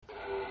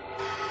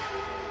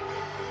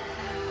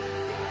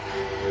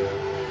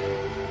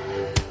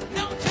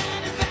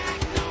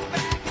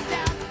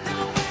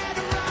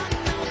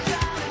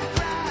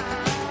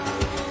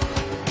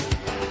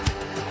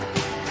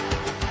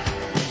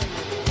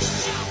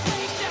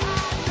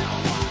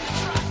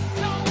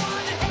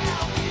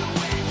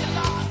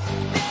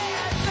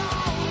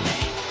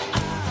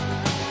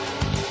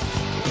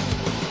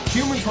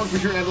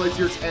with your Andalites,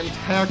 ears, and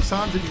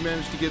taxons. If you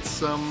managed to get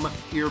some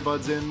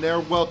earbuds in there,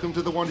 welcome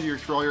to the Wonder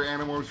Years for all your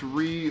Animorphs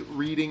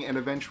rereading and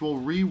eventual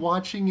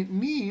rewatching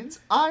needs.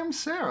 I'm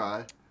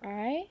Sarah.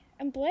 Alright,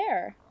 I'm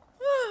Blair.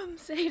 I'm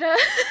Seda.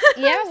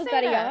 Yeah, was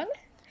that a yawn?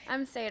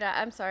 I'm Seda.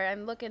 I'm sorry,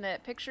 I'm looking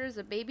at pictures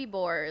of baby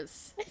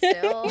boars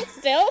still.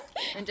 Still?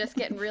 And just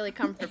getting really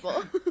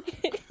comfortable.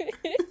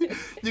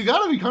 You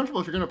gotta be comfortable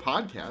if you're gonna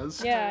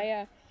podcast.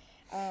 Yeah.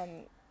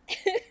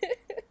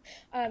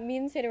 Me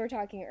and Seda were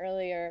talking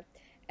earlier,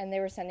 and they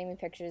were sending me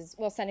pictures,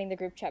 sending the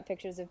group chat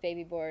pictures of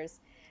baby boars,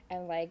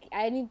 and,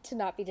 I need to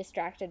not be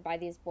distracted by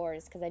these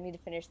boars, because I need to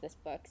finish this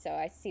book, so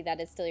I see that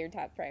as still your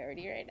top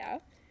priority right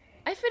now.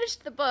 I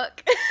finished the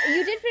book.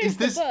 You did finish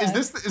the book. Is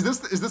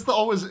this the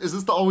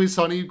Always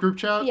Sunny group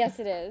chat? Yes,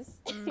 it is.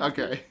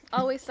 Okay.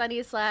 Always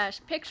Sunny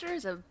 /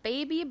 pictures of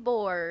baby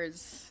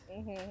boars.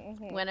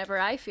 Whenever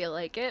I feel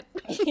like it.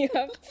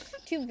 Yep.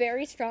 Two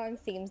very strong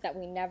themes that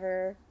we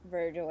never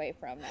verge away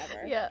from,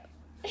 ever. Yeah.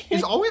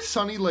 Is Always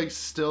Sunny,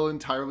 still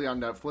entirely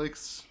on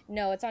Netflix?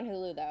 No, it's on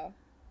Hulu, though.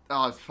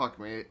 Oh, fuck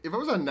me. If it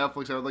was on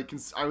Netflix,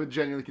 I would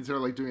genuinely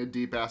consider, doing a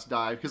deep-ass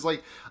dive. Because,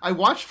 I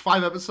watched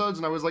 5 episodes,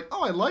 and I was like,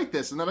 oh, I like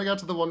this. And then I got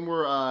to the one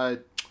where, I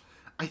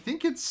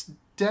think it's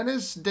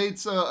Dennis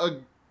dates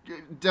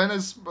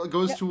Dennis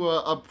goes to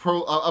a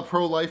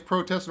pro-life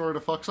protest in order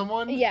to fuck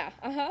someone. Yeah,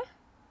 uh-huh.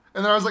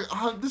 And then I was like,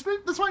 oh,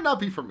 this might not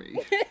be for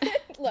me.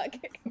 Look.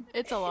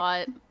 It's a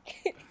lot.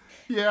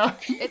 Yeah.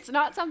 It's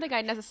not something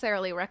I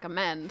necessarily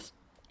recommend.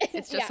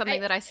 It's just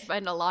something that I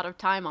spend a lot of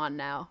time on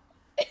now.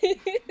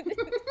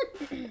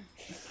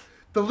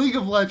 The League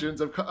of Legends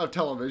of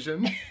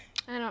television.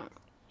 I don't...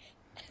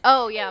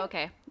 Oh, yeah,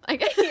 okay.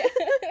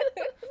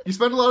 You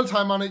spend a lot of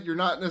time on it, you're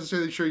not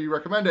necessarily sure you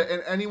recommend it,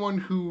 and anyone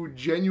who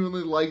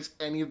genuinely likes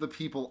any of the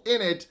people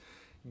in it,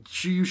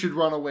 you should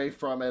run away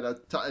from it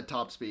at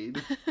top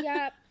speed.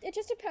 Yeah, it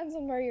just depends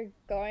on where you're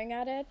going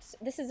at it.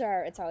 This is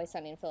our It's Always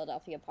Sunny in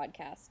Philadelphia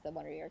podcast, the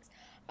Wonder Years.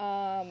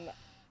 I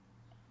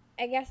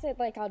guess it,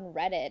 on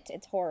Reddit,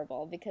 it's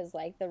horrible because,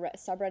 the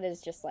subreddit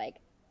is just Reddit.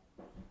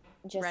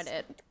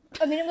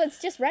 I mean, it's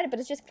just Reddit, but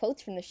it's just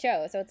quotes from the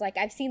show. So it's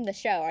I've seen the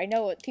show. I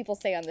know what people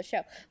say on the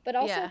show. But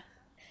also, yeah.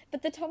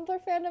 But the Tumblr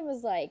fandom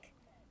is,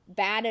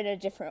 bad in a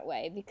different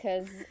way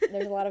because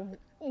there's a lot of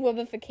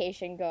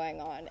womification going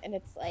on. And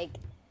it's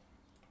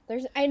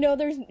I know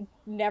there's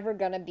never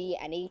gonna be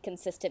any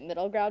consistent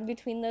middle ground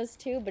between those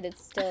two, but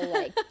it's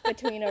still,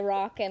 between a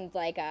rock and,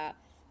 a...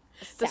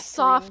 The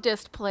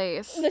softest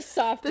place. The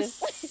softest.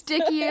 The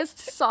stickiest,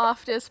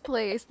 softest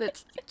place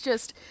that's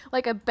just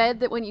like a bed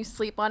that when you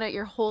sleep on it,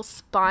 your whole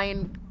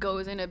spine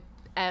goes in a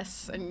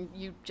S and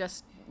you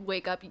just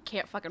wake up, you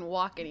can't fucking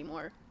walk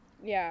anymore.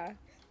 Yeah.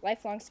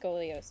 Lifelong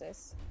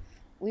scoliosis.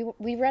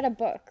 We read a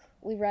book.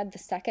 We read the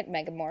second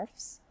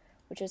Megamorphs,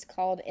 which is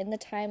called In the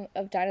Time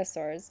of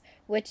Dinosaurs,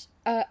 which,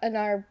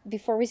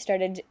 before we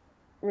started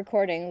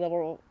recording,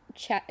 little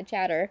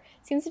chatter,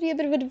 seems to be a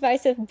bit of a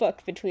divisive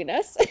book between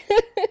us.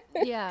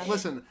 Yeah.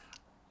 Listen,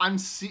 I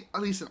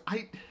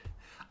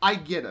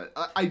get it.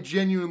 I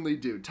genuinely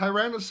do.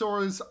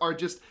 Tyrannosaurs are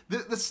just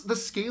the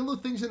scale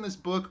of things in this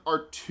book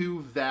are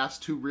too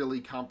vast to really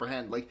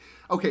comprehend.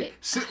 Okay,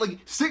 60.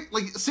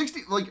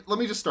 Let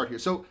me just start here.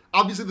 So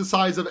obviously the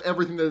size of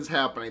everything that is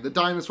happening, the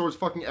dinosaurs,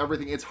 fucking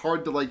everything. It's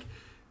hard to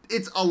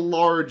It's a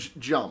large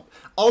jump.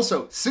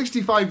 Also,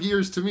 65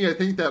 years to me, I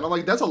think that,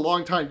 I'm that's a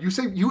long time. You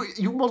say,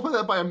 you multiply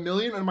that by 1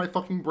 million and my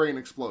fucking brain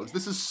explodes.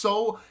 This is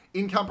so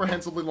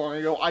incomprehensibly long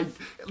ago. I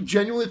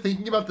genuinely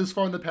thinking about this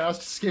far in the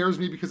past scares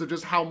me because of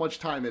just how much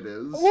time it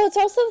is. Well, it's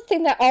also the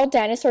thing that all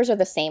dinosaurs are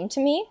the same to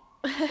me.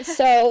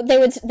 So they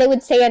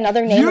would say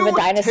another name of a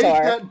dinosaur. You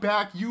take that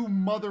back, you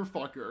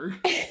motherfucker.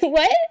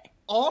 What?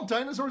 All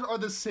dinosaurs are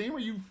the same? Are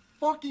you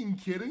fucking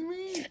kidding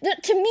me?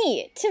 To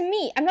me,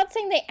 I'm not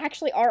saying they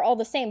actually are all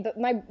the same, but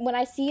when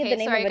I see the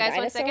name of a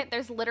dinosaur... 1 second.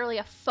 There's literally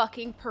a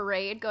fucking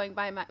parade going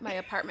by my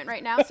apartment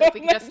right now, so if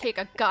we can just take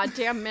a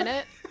goddamn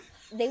minute.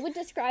 They would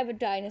describe a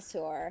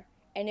dinosaur,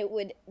 and it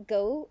would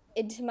go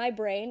into my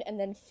brain and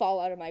then fall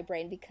out of my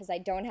brain because I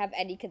don't have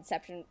any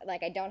conception,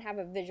 I don't have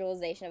a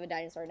visualization of a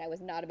dinosaur, and I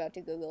was not about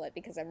to Google it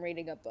because I'm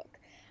reading a book.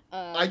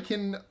 I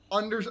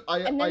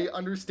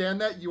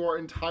understand that. You are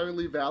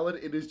entirely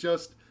valid. It is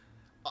just...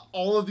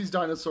 all of these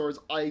dinosaurs,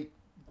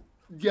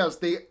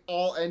 they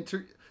all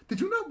enter... Did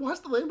you not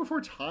watch The Land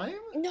Before Time?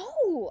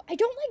 No, I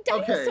don't like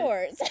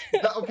dinosaurs.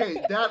 Okay,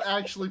 that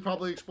actually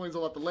probably explains a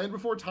lot. The Land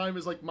Before Time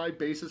is my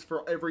basis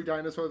for every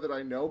dinosaur that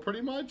I know,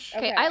 pretty much.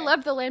 Okay, I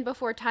love The Land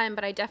Before Time,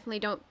 but I definitely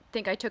don't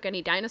think I took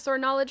any dinosaur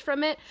knowledge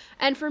from it.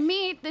 And for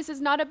me, this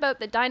is not about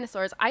the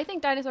dinosaurs. I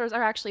think dinosaurs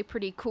are actually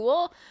pretty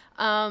cool,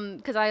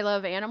 because I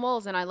love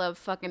animals and I love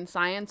fucking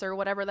science or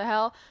whatever the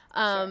hell.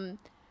 Sure.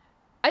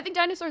 I think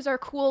dinosaurs are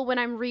cool when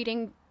I'm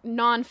reading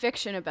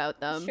nonfiction about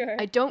them. Sure.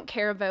 I don't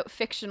care about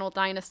fictional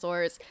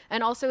dinosaurs.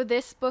 And also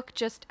this book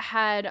just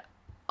had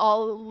a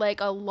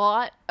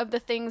lot of the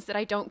things that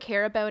I don't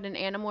care about in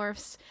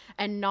Animorphs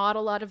and not a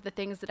lot of the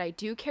things that I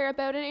do care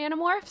about in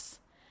Animorphs.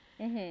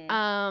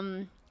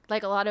 Mm-hmm.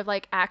 like a lot of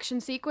like action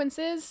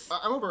sequences.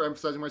 I'm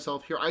overemphasizing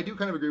myself here. I do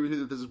kind of agree with you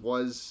that this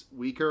was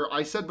weaker.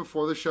 I said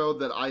before the show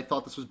that I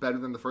thought this was better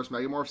than the first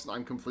Megamorphs, and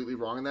I'm completely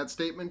wrong in that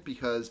statement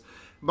because,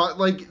 but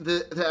like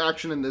the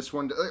action in this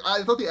one,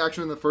 I thought the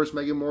action in the first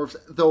Megamorphs,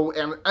 though,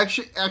 and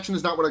actually action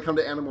is not what I come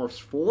to Animorphs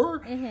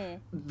for.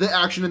 The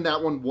action in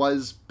that one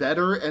was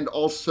better, and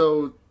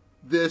also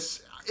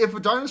this, if a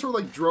dinosaur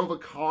like drove a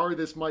car,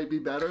 this might be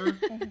better.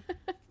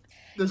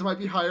 This might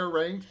be higher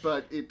ranked,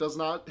 but it does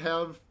not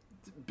have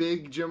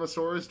big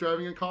Gymosaurus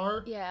driving a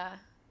car. Yeah.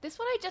 This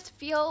one I just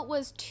feel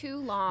was too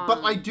long.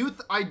 But I do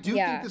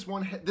think this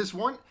one.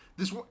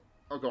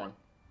 Oh, go on.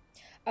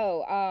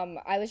 Oh,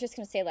 I was just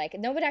gonna say, like,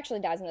 nobody actually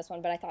dies in this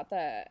one, but I thought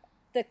the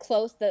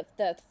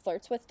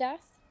flirts with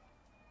death,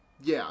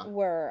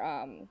 were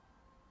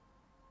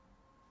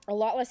a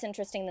lot less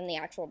interesting than the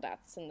actual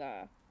deaths in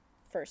the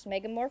first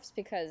Megamorphs,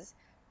 because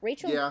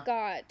Rachel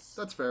got,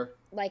 that's fair,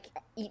 like,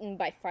 eaten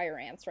by fire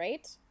ants,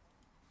 right?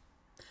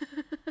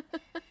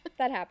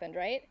 That happened,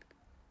 right?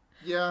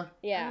 Yeah.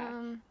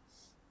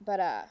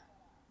 But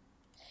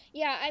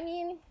yeah, I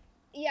mean,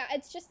 yeah,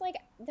 it's just like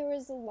there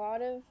was a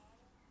lot of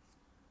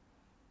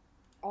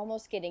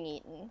almost getting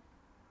eaten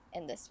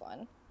in this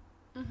one.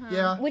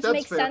 Yeah, which that's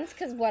makes fair. sense,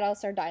 because what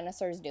else are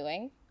dinosaurs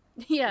doing?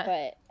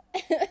 Yeah.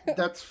 But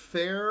that's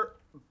fair.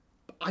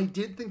 I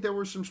did think there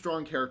were some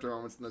strong character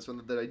moments in this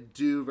one that I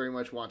do very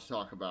much want to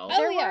talk about.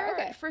 There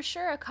were for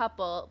sure a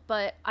couple,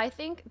 but I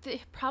think the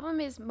problem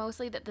is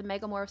mostly that the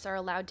Megamorphs are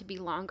allowed to be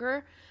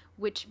longer,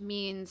 which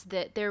means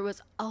that there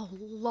was a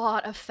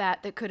lot of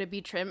fat that could have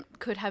been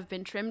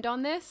trimmed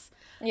on this.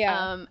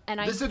 Yeah.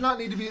 This did not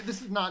need to be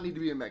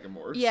a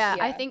Megamorph. Yeah,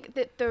 I think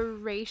that the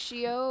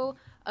ratio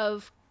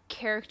of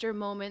character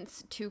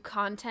moments to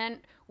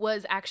content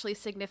was actually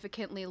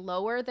significantly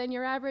lower than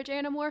your average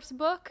Animorphs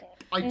book.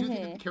 I do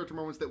think that the character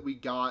moments that we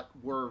got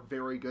were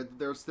very good.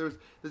 There's a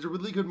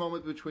really good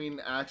moment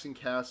between Axe and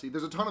Cassie.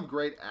 There's a ton of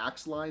great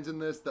Axe lines in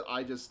this that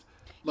I just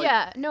like.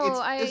 Yeah, no,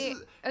 I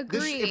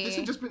agree. If this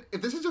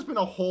had just been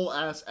a whole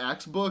ass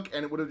Axe book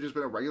and it would have just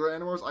been a regular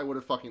Animorphs, I would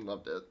have fucking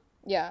loved it.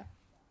 Yeah.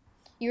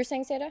 You were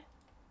saying, Seda?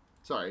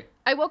 Sorry.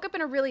 I woke up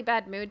in a really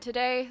bad mood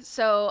today,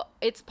 so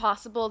it's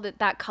possible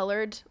that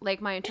colored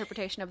like my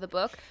interpretation of the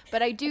book.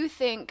 But I do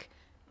think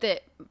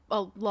that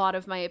a lot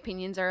of my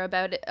opinions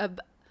about it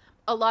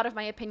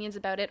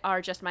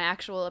are just my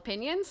actual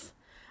opinions.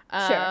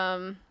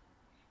 Sure.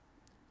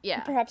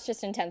 Yeah. Perhaps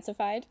just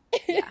intensified.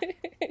 Yeah.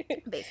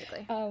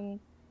 Basically.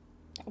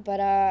 But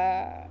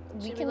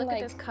Should we look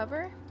at this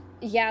cover?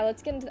 Yeah,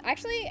 let's get into.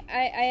 Actually,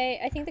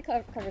 I think the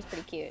cover's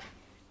pretty cute.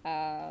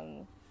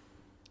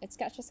 It's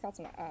got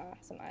some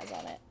eyes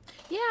on it.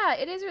 Yeah,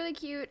 it is really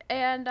cute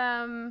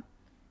and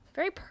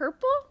very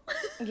purple.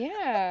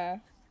 Yeah.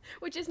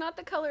 Which is not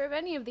the color of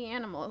any of the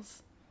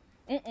animals.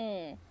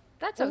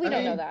 That's well, okay. we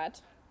don't know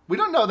that. We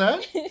don't know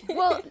that.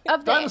 Well,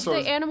 of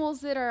the animals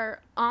that are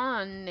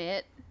on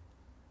it,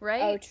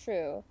 right? Oh,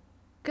 true.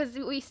 Because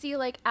we see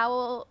like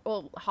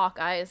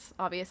Hawkeyes,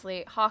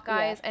 obviously.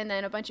 Hawkeyes, and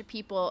then a bunch of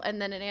people,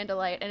 and then an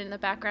Andalite, and in the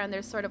background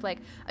there's sort of like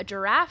a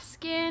giraffe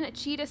skin, a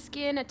cheetah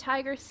skin, a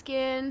tiger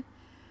skin.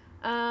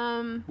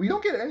 We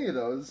don't get any of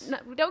those. No,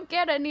 we don't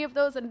get any of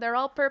those, and they're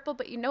all purple,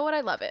 but you know what?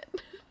 I love it.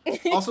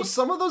 Also,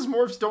 some of those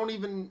morphs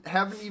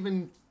haven't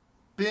even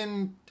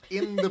been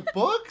in the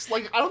books.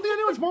 Like, I don't think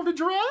anyone's morphed a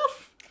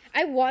giraffe.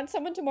 I want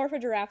someone to morph a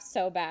giraffe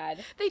so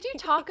bad. They do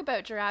talk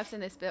about giraffes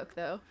in this book,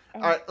 though.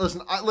 All right,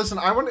 listen. I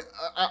want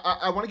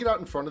to get out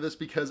in front of this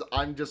because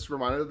I'm just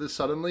reminded of this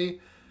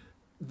suddenly.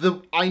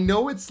 I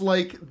know it's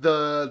like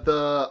the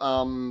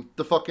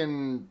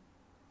fucking.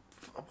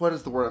 What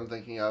is the word I'm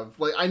thinking of?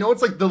 Like, I know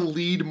it's like the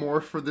lead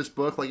morph for this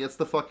book. Like, it's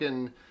the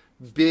fucking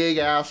big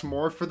ass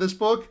morph for this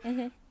book.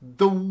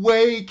 The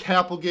way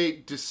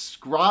Kapplegate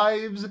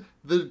describes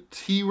the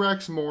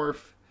T-Rex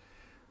morph,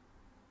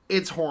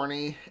 it's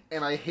horny,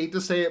 and I hate to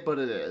say it, but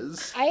it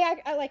is.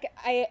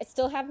 I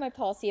still have my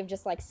policy of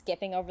just like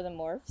skipping over the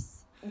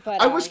morphs.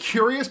 But I was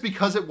curious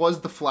because it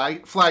was the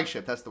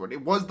flagship. That's the word.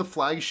 It was the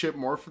flagship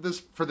morph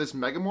for this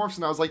Megamorphs,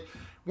 and I was like,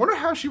 wonder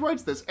how she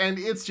writes this. And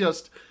it's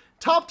just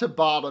top to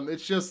bottom.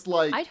 It's just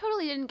like I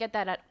totally didn't get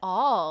that at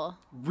all.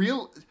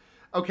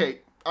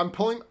 Okay.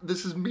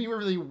 This is me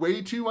revealing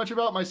way too much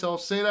about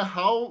myself. Seda,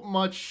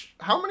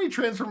 how many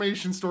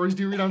transformation stories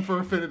do you read on For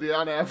Affinity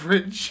on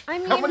average? I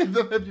mean, how many of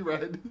them have you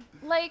read?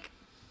 Like,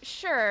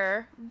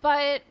 sure,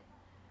 but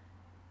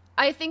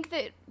I think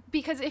that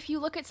because if you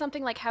look at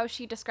something like how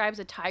she describes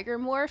a tiger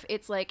morph,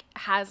 it's like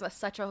has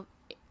such a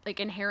like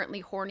inherently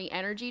horny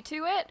energy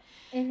to it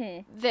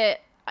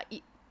that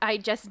I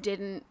just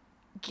didn't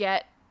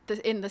get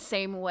in the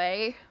same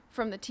way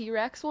from the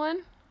T-Rex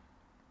one.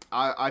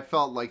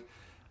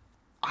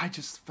 I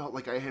just felt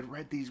like I had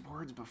read these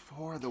words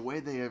before, the way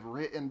they have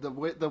written, the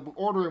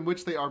order in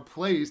which they are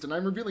placed, and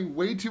I'm revealing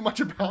way too much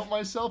about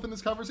myself in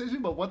this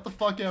conversation, but what the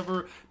fuck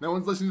ever. No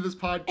one is listening to this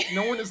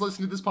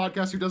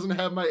podcast who doesn't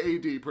have my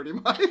AD, pretty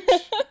much.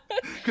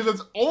 Because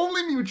it's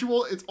only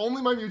mutual. It's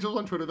only my mutuals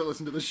on Twitter that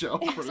listen to the show,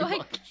 pretty So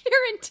much. I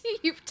guarantee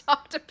you've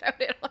talked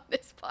about it on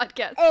this this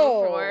podcast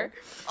Oh. before.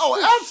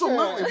 Oh,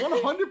 absolutely,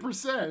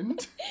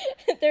 100%.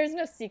 There's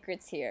no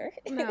secrets here.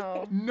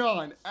 No.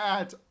 None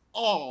at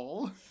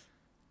all.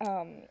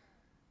 Um,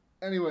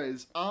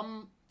 Anyways,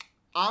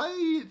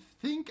 I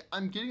think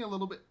I'm getting a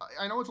little bit.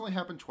 I know it's only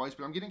happened twice,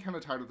 but I'm getting kind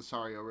of tired of the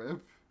Sario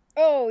rip.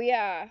 oh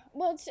yeah.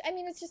 Well,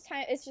 it's just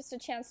time. It's just a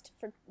chance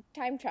for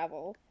time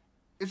travel.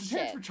 It's a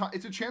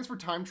chance for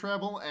time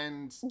travel,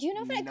 and Do you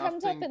know if that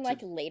comes up in nothing like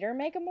later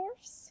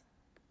Megamorphs?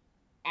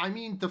 I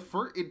mean, the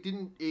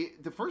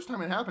first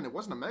time it happened, it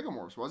wasn't a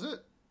Megamorphs, was it?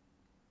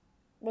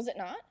 Was it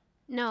not?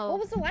 No. What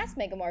was the last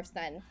Megamorphs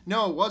then?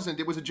 No, it wasn't.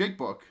 It was a Jake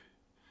book.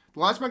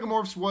 The last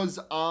Megamorphs was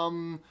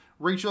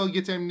Rachel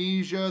gets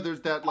amnesia.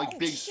 There's that like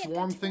big shit,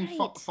 swarm that's thing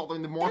right.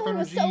 following the That morph one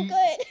was energy. so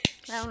good.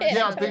 That one Shit, was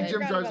Yeah, so Big good.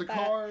 Jim drives a about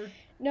that. car.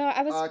 No,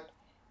 I was.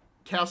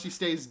 Cassie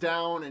stays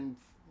down and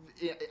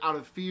out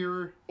of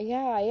fear.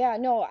 Yeah.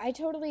 No,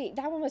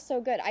 that one was so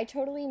good. I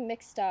totally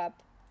mixed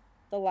up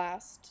the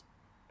last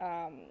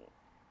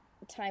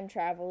time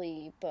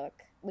travel-y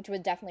book, which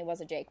definitely was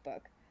a Jake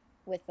book,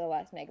 with the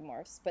last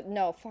Megamorphs. But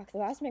no, fuck, the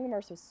last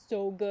Megamorphs was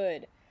so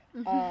good.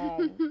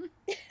 God,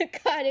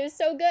 it was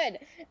so good.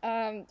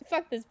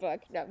 Fuck this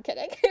book. No, I'm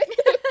kidding.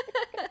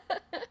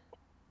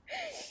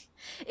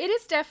 It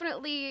is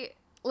definitely,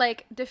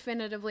 like,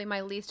 definitively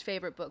my least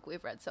favorite book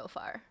we've read so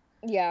far.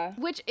 Yeah.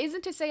 Which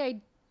isn't to say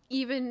I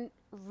even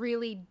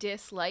really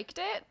disliked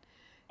it.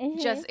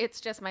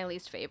 It's just my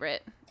least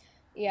favorite.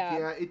 Yeah.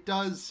 Yeah, it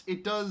does.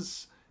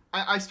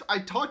 I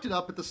talked it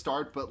up at the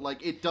start, but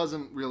like it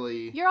doesn't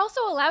really. You're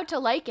also allowed to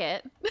like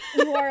it.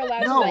 You are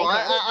allowed No, to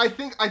like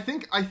it.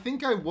 I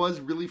think I was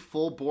really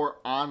full bore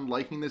on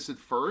liking this at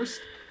first,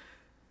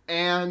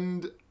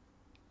 and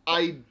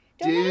I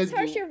Don't let us did.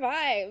 harsh your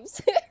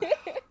vibes.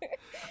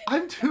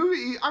 I'm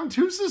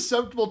too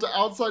susceptible to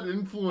outside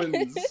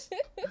influence,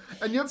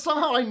 and yet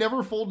somehow I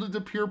never folded to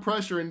peer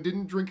pressure and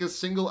didn't drink a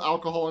single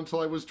alcohol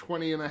until I was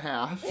 20 and a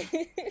half.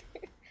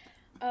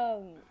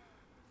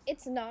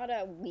 It's not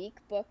a weak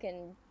book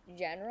in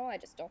general. I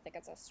just don't think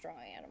it's a strong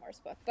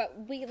Animorphs book. But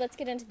let's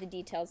get into the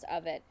details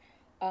of it,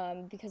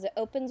 because it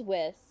opens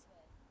with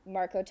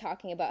Marco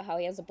talking about how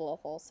he has a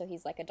blowhole, so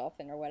he's like a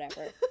dolphin or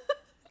whatever.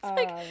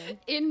 Like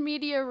in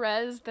media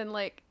res, then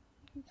like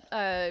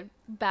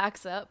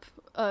backs up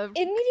In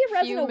media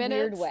res few in a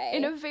minutes weird way.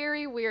 in a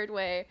very weird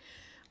way.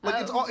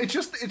 Like it's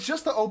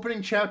just the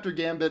opening chapter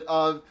gambit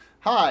of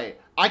hi,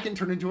 I can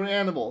turn into an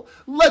animal.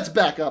 Let's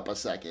back up a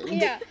second.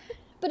 Yeah,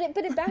 but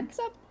it backs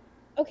up.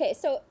 Okay,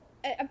 so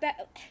a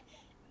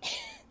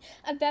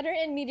better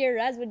in media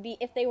res would be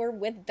if they were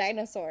with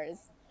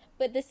dinosaurs,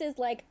 but this is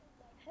like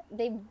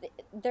they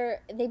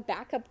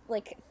back up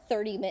like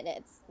 30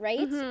 minutes, right?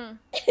 Mm-hmm.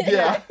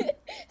 Yeah.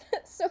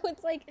 So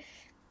it's like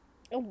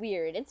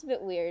weird. It's a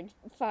bit weird.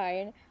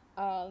 Fine.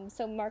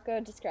 So Marco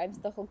describes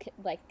the whole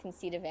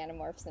conceit of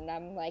Animorphs, and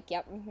I'm like,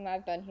 yep,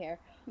 I've been here.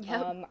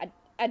 Yep.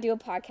 I do a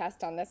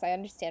podcast on this. I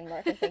understand,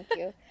 Marco. Thank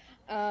you.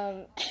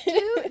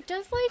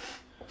 Does like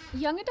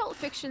young adult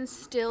fiction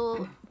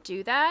still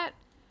do that?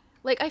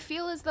 Like I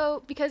feel as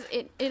though because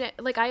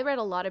like I read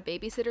a lot of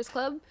Babysitter's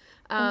Club,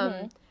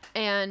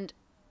 and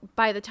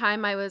by the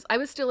time I was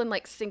still in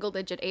like single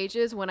digit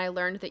ages when I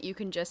learned that you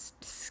can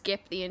just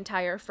skip the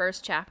entire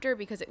first chapter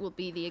because it will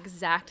be the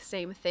exact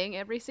same thing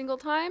every single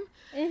time.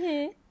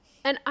 Mm-hmm.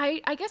 And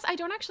I guess I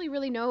don't actually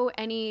really know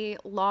any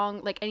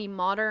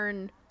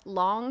modern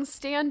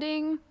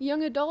long-standing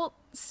young adult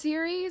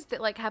series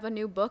that like have a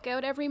new book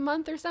out every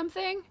month or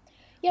something.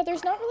 Yeah,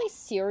 there's not really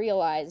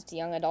serialized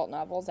young adult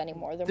novels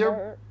anymore. They're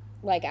more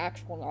like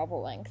actual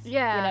novel length.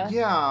 Yeah. You know?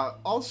 Yeah.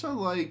 Also,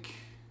 like,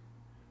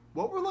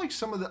 what were like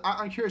some of the?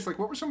 I'm curious. Like,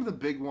 what were some of the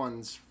big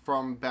ones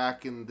from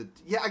back in the?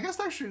 Yeah, I guess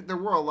actually there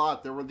were a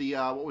lot. There were the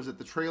what was it?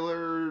 The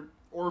Trailer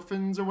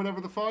Orphans or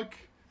whatever the fuck.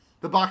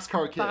 The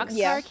Boxcar Kids.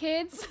 Boxcar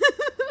Kids.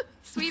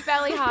 Sweet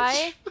Valley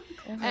High.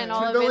 And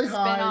all Sweet of Valley its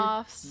High.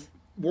 spin-offs.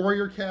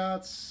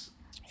 Wariocats.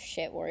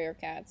 Shit,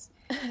 Wariocats.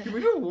 Can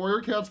we do a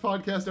Wariocats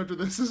podcast after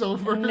this is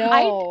over?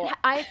 No.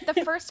 I the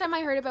first time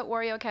I heard about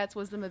Wariocats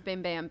was the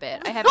Mabim Bam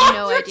bit. I have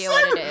no idea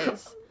what it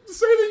is.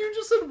 Say that you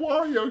just said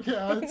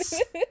Wariocats.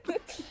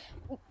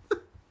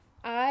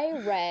 I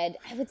read,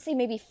 I would say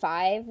maybe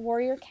 5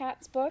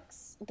 Wariocats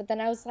books, but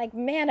then I was like,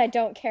 man, I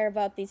don't care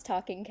about these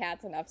talking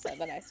cats enough, so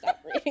then I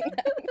stopped reading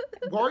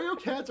them.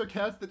 Wariocats are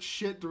cats that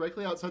shit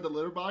directly outside the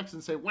litter box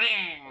and say "wah"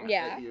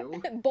 Yeah, at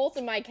you. both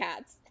of my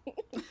cats.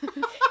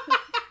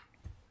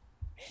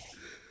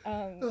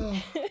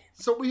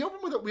 So we open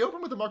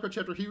with the Marco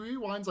chapter. He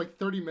rewinds like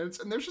 30 minutes,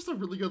 and there's just a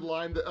really good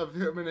line of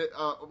him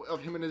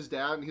and his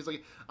dad. And he's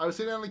like, "I was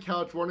sitting on the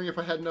couch wondering if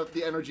I had enough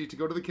the energy to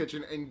go to the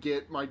kitchen and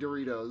get my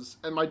Doritos."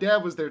 And my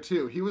dad was there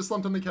too. He was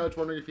slumped on the couch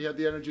wondering if he had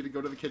the energy to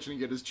go to the kitchen and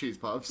get his cheese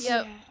puffs.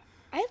 Yep. Yeah.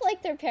 I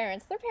like their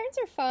parents. Their parents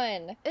are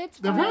fun. It's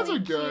Their really parents are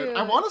good. cute.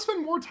 I want to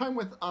spend more time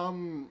with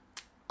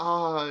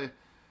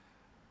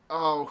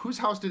whose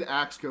house did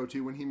Axe go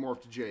to when he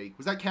morphed Jake?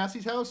 Was that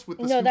Cassie's house with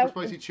the super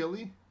spicy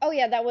chili? Oh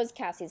yeah, that was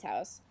Cassie's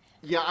house.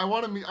 Yeah, I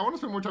want to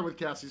spend more time with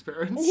Cassie's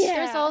parents. Yeah.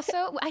 There's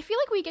also, I feel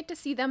like we get to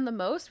see them the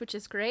most, which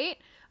is great.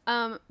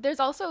 There's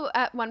also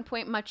at one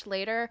point much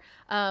later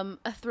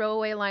a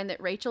throwaway line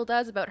that Rachel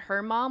does about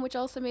her mom, which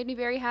also made me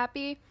very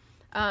happy,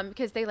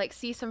 because they like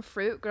see some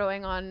fruit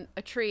growing on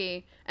a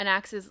tree, and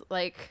Axe is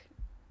like,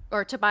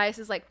 or Tobias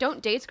is like,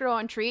 don't dates grow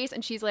on trees?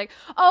 And she's like,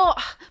 oh,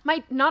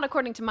 not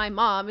according to my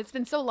mom. It's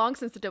been so long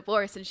since the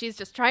divorce, and she's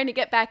just trying to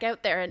get back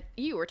out there. And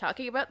you were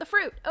talking about the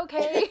fruit,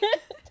 okay?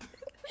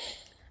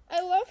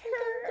 I love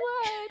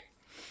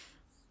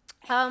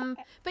her.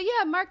 But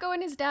yeah, Marco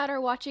and his dad are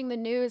watching the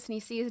news, and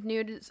he sees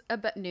news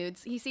about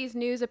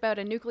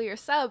a nuclear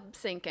sub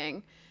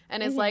sinking,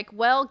 and is like,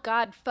 well,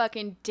 god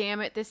fucking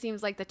damn it, this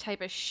seems like the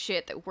type of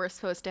shit that we're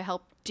supposed to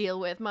help deal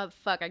with.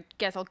 Motherfucker, I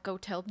guess I'll go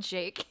tell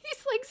Jake.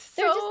 He's like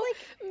so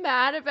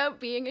mad about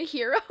being a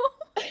hero.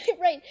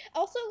 Right.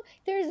 Also,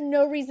 there's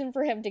no reason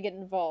for him to get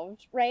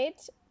involved, right?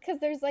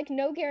 Because there's like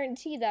no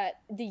guarantee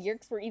that the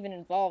Yeerks were even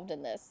involved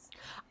in this.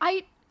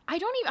 I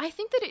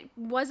think that it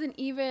wasn't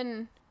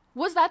even.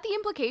 Was that the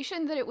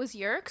implication, that it was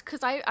Yeerks? Because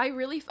I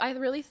really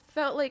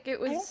felt like it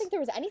was. I don't think there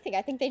was anything.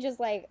 I think they just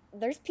like,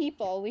 there's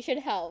people, we should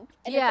help.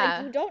 And it's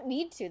like, you don't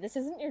need to. This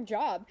isn't your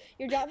job.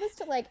 Your job is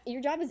to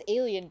your job is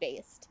alien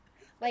based.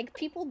 Like,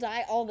 people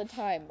die all the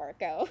time,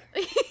 Marco.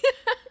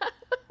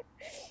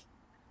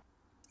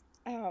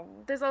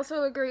 There's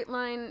also a great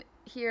line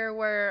here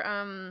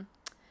where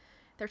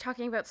they're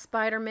talking about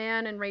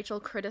Spider-Man, and Rachel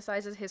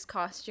criticizes his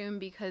costume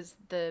because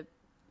the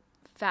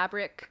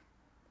fabric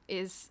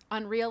is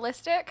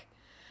unrealistic.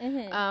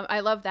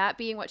 I love that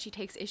being what she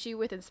takes issue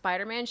with in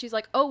Spider-Man. She's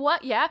like, oh,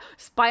 what? Yeah?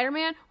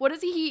 Spider-Man? What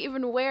does he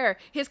even wear?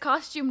 His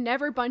costume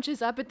never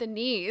bunches up at the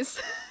knees.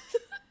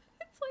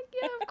 It's like,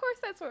 yeah, of course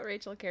that's what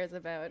Rachel cares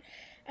about.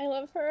 I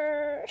love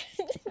her.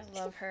 I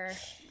love her.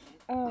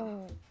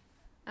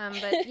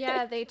 But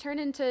yeah, they turn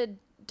into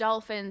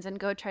dolphins and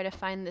go try to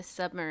find this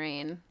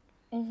submarine.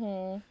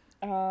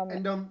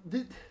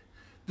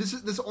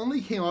 This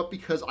only came up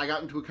because I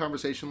got into a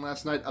conversation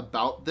last night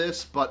about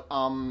this, but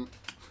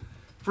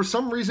for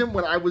some reason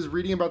when I was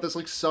reading about this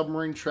like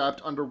submarine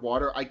trapped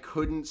underwater, I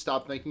couldn't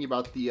stop thinking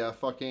about the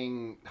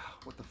fucking,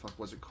 what the fuck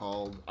was it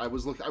called? I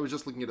was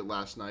just looking at it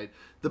last night.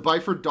 The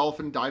Byford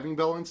Dolphin diving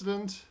bell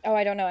incident. Oh,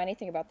 I don't know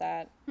anything about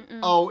that.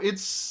 Oh,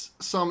 it's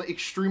some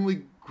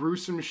extremely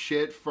gruesome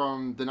shit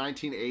from the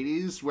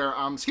 1980s where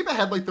skip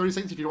ahead like 30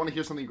 seconds if you don't want to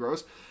hear something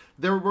gross.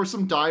 There were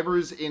some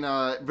divers in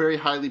a very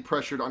highly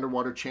pressured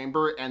underwater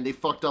chamber, and they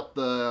fucked up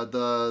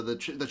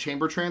the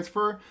chamber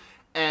transfer,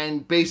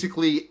 and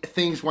basically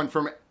things went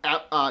from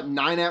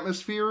 9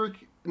 atmospheres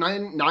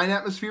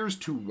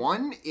to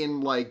 1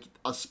 in like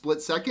a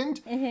split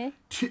second.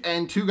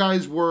 And 2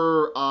 guys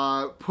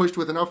were pushed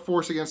with enough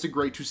force against a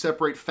grate to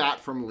separate fat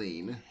from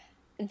lean.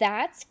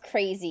 That's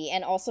crazy,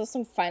 and also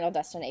some Final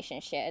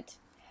Destination shit.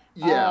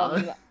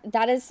 Yeah.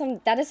 That is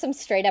some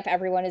straight up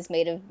everyone is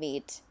made of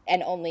meat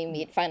and only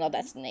meat Final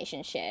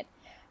Destination shit.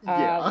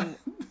 Yeah.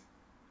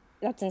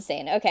 That's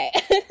insane. Okay.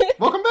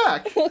 Welcome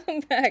back.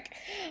 Welcome back.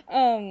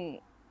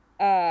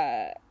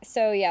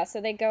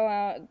 So they go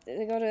out,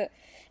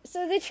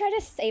 so they try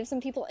to save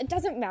some people. It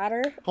doesn't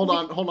matter. Hold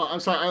on.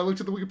 I'm sorry. I looked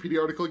at the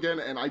Wikipedia article again,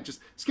 and I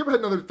just skip ahead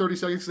another 30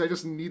 seconds because I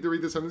just need to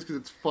read this sentence because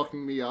it's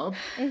fucking me up.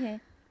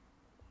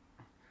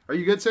 Are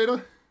you good,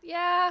 Seda?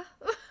 Yeah.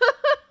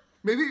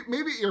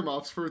 Maybe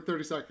earmuffs for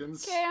 30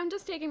 seconds. Okay, I'm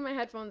just taking my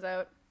headphones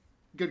out.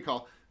 Good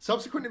call.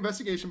 Subsequent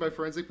investigation by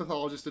forensic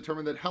pathologists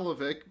determined that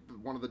Hellevic,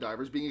 one of the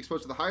divers, being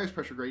exposed to the highest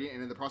pressure gradient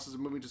and in the process of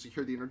moving to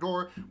secure the inner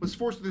door, was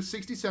forced through the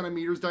 60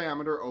 centimeters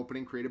diameter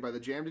opening created by the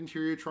jammed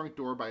interior trunk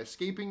door by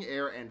escaping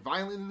air and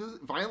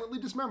violently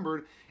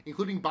dismembered,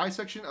 including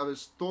bisection of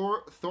his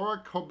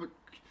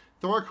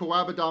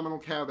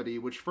thoracoabdominal cavity,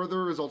 which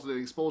further resulted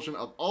in expulsion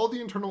of all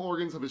the internal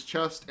organs of his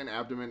chest and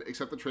abdomen,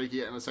 except the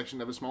trachea and a section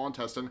of his small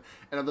intestine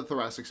and of the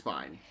thoracic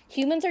spine.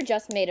 Humans are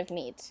just made of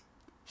meat.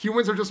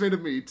 Humans are just made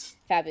of meat.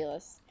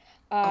 Fabulous.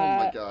 Oh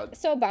my god.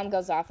 So a bomb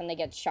goes off and they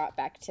get shot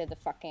back to the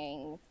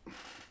fucking...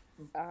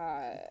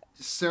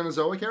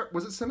 Cenozoic era?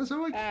 Was it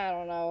Cenozoic? I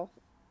don't know.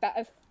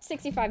 About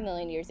 65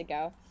 million years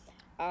ago.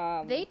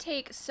 They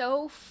take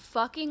so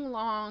fucking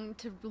long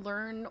to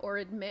learn or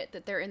admit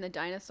that they're in the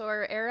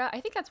dinosaur era.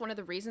 I think that's one of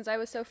the reasons I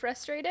was so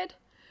frustrated.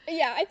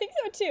 Yeah, I think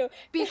so too.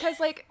 Because,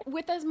 like,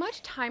 with as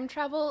much time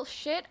travel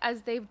shit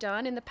as they've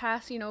done in the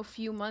past,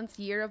 few months,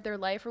 year of their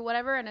life or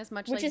whatever, and as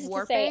much, which like, is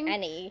warping. To say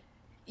any.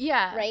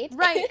 Yeah. Right?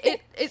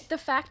 Right. The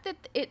fact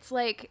that it's,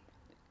 like,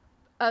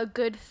 a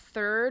good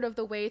third of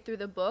the way through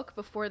the book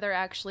before they're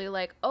actually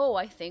like, oh,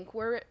 I think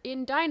we're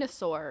in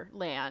dinosaur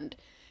land.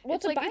 Well,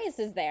 Tobias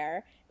is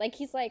there. Like,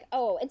 he's like,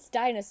 oh, it's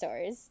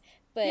dinosaurs.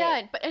 But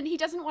yeah, and he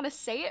doesn't want to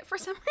say it for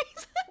some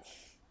reason.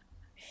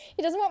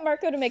 He doesn't want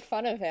Marco to make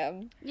fun of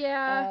him.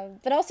 Yeah.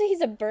 But also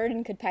he's a bird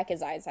and could peck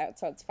his eyes out,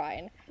 so it's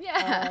fine.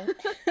 Yeah.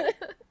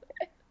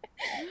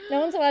 No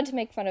one's allowed to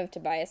make fun of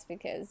Tobias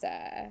because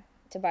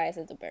Tobias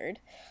is a bird.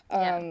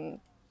 Yeah,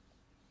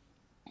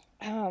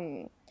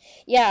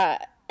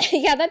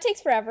 that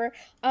takes forever.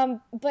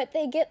 But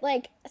they get,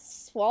 like,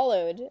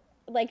 swallowed.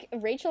 like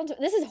Rachel.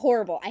 This is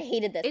horrible. I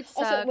hated this. It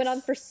Also, it went on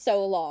sucks. for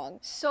so long.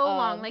 So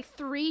long, like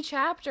 3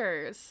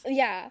 chapters.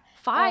 Yeah.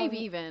 5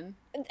 even.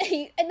 And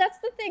that's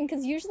the thing,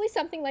 because usually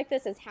something like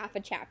this is half a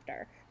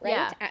chapter, right?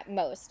 Yeah. At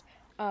most.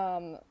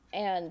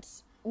 And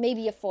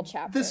maybe a full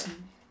chapter.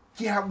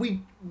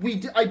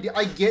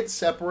 I get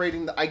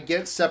separating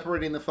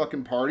the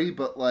fucking party,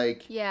 but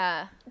like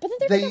Yeah. But then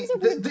there becomes a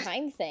weird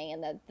time thing,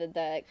 and the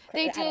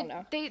They I don't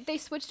know. They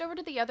switched over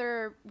to the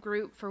other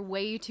group for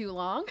way too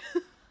long.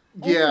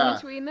 Yeah.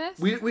 Between this.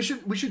 We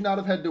should not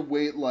have had to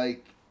wait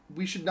like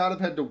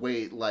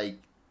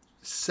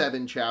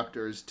 7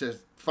 chapters to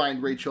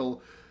find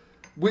Rachel,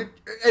 with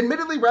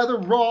admittedly rather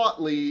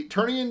rawly,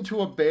 turning into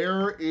a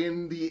bear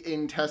in the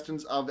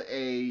intestines of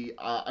a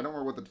I don't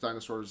remember what the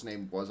dinosaur's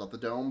name was off the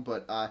dome,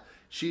 but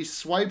she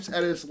swipes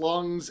at his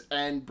lungs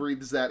and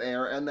breathes that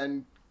air and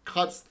then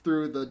cuts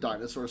through the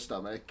dinosaur's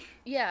stomach.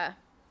 Yeah.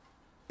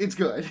 It's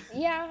good.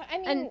 Yeah, I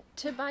mean... And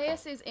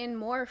Tobias is in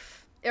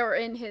morph, or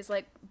in his,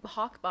 like,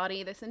 hawk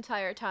body this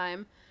entire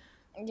time.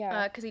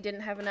 Yeah. Because he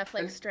didn't have enough,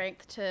 like,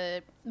 strength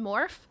to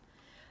morph.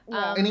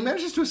 And he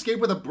manages to escape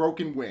with a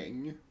broken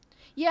wing.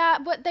 Yeah,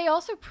 but they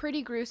also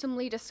pretty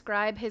gruesomely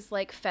describe his,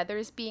 like,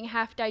 feathers being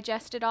half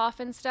digested off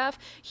and stuff.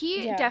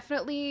 He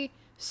definitely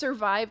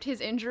survived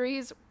his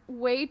injuries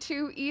way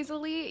too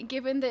easily,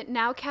 given that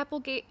now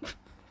Kapplegate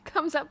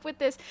comes up with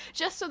this,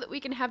 just so that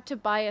we can have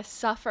Tobias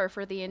suffer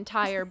for the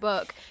entire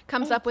book,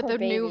 comes up with a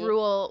new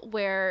rule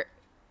where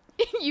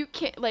you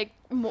can't, like,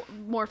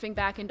 morphing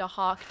back into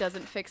Hawk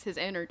doesn't fix his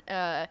injuries.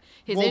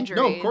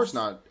 No, of course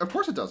not. Of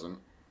course it doesn't.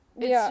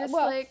 It's just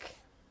like...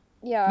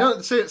 Yeah. No,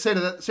 say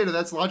to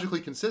that's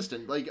logically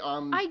consistent. Like,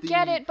 I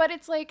get it, but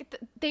it's like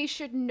they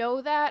should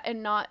know that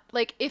and not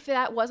like if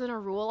that wasn't a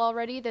rule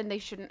already, then they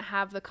shouldn't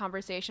have the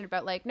conversation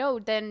about like no,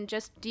 then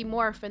just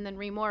demorph and then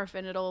remorph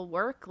and it'll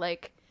work.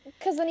 Like,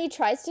 because then he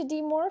tries to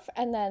demorph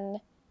and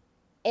then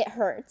it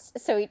hurts.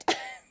 So he,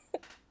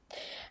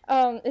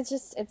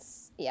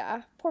 it's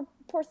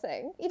poor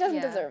thing. He doesn't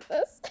deserve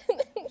this.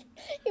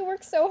 He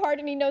works so hard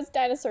and he knows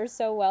dinosaurs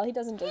so well. He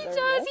doesn't deserve this.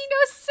 He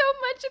knows so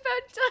much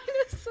about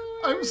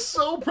dinosaurs. I'm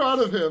so proud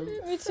of him.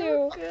 Me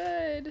So too.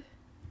 good.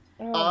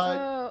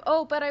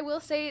 Oh. But I will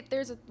say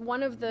there's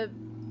one of the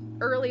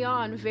early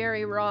on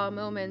very raw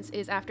moments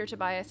is after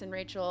Tobias and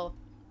Rachel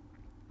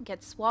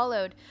get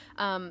swallowed.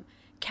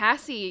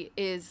 Cassie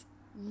is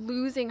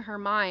losing her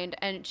mind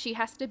and she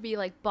has to be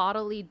like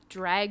bodily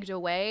dragged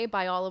away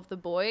by all of the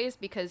boys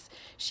because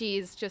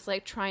she's just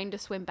like trying to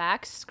swim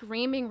back,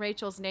 screaming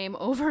Rachel's name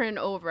over and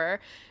over,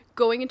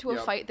 going into a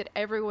fight that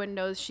everyone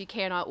knows she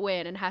cannot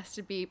win and has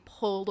to be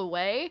pulled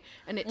away,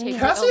 and it takes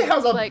Cassie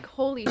has a like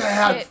holy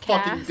bad shit,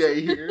 fucking Cass.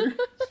 day here.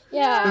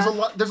 Yeah.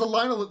 There's a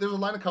line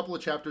a couple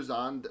of chapters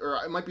on, or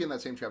it might be in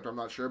that same chapter, I'm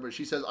not sure, but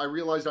she says, I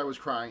realized I was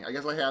crying. I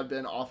guess I had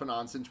been off and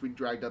on since we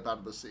dragged up out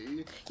of the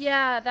sea.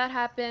 Yeah, that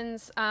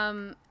happens.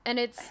 And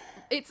it's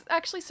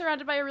actually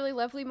surrounded by a really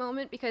lovely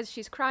moment because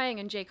she's crying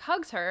and Jake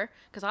hugs her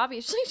because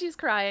obviously she's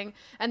crying,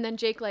 and then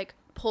Jake like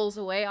pulls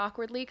away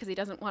awkwardly because he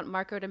doesn't want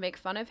Marco to make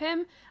fun of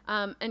him.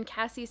 And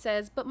Cassie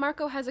says, but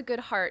Marco has a good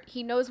heart.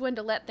 He knows when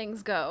to let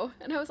things go.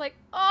 And I was like,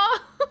 oh.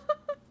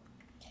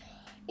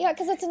 Yeah,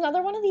 because it's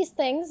another one of these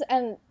things,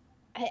 and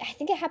I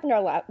think it happened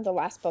to the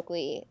last book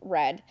we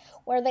read,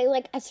 where they,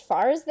 like, as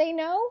far as they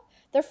know,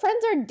 their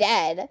friends are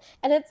dead.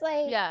 And it's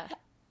like,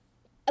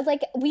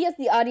 like, we as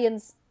the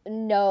audience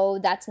know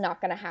that's not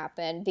going to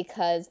happen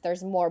because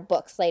there's more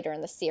books later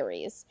in the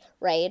series,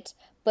 right?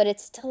 But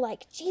it's still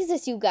like,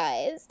 Jesus, you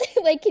guys.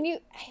 Like, can you...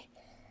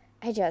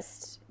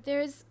 There's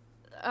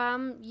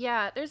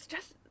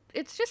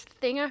it's just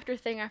thing after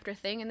thing after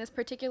thing in this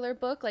particular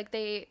book. Like,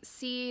 they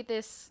see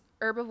this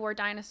herbivore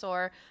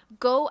dinosaur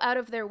go out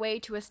of their way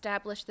to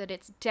establish that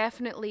it's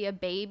definitely a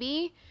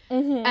baby,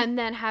 and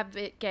then have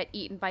it get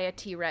eaten by a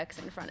T-Rex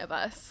in front of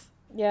us.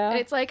 Yeah. And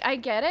it's like, I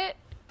get it.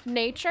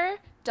 Nature,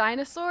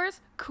 dinosaurs,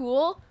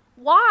 cool.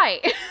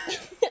 Why?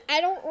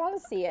 I don't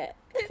want to see it.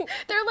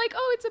 They're like,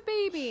 oh, it's a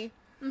baby.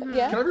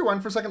 Yeah. Can I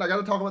rewind for a second? I got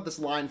to talk about this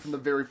line from the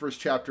very first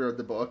chapter of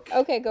the book.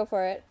 Okay, go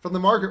for it. From a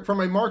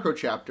Marco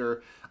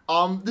chapter.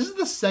 This is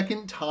the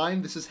second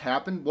time this has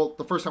happened. Well,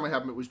 the first time it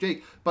happened, it was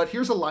Jake. But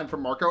here's a line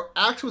from Marco.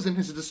 Axe was in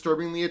his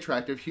disturbingly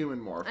attractive human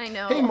morph. I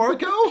know. Hey,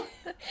 Marco.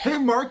 Hey,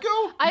 Marco.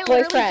 I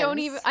literally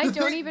Boyfriends.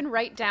 don't even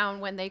write down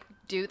when they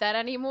do that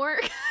anymore.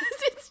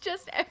 It's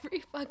just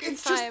every fucking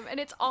time, and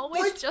it's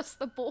always like, just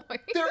the boy.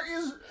 There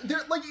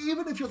like,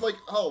 even if you're like,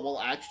 oh well,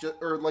 Axe just,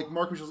 or like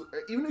Marco just,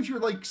 even if you're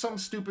like some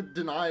stupid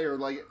denier,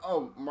 like,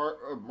 oh,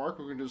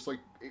 Marco can just like,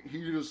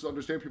 he can just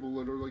understand people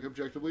that are like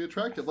objectively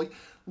attractive. Like,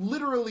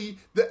 literally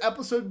the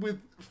episode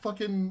with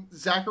fucking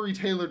Zachary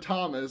Taylor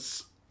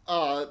Thomas,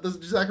 the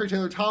Zachary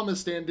Taylor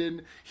Thomas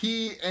stand-in,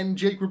 he and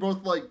Jake were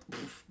both like,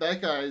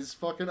 that guy's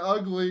fucking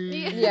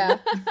ugly. Yeah.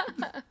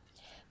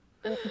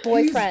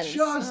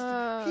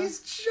 Boyfriends. He's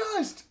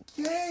just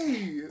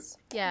gay.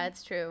 Yeah,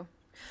 it's true.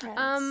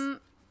 Friends.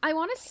 I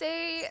want to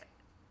say,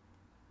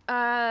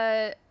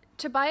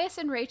 Tobias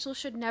and Rachel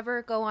should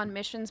never go on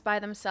missions by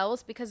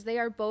themselves because they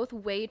are both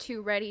way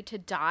too ready to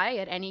die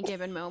at any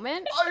given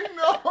moment. I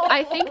know.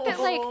 I think that,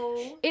 like,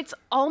 it's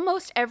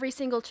almost every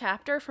single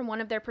chapter from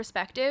one of their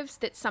perspectives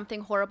that something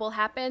horrible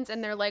happens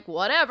and they're like,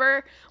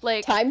 whatever,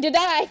 like, time to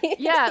die.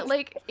 yeah,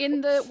 like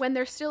when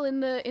they're still in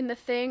the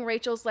thing,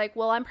 Rachel's like,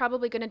 well, I'm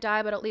probably gonna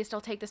die, but at least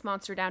I'll take this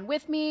monster down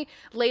with me.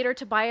 Later,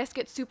 Tobias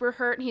gets super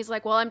hurt and he's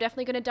like, well, I'm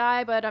definitely gonna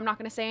die, but I'm not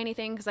gonna say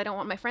anything because I don't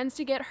want my friends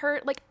to get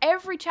hurt. Like,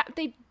 every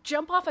they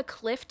jump off a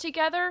cliff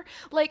together.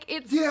 Like,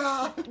 it's,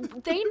 Yeah.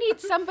 they need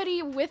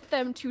somebody with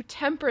them to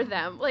temper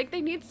them. Like,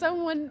 they need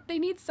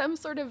some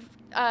sort of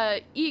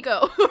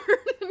ego,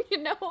 you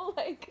know,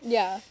 like,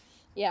 yeah.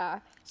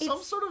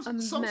 Some sort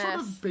mess.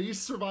 of base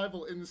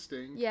survival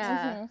instinct.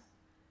 Yeah.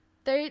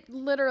 They're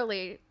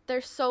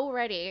so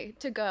ready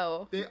to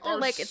go. They're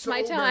like, it's so my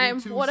ready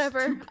time, to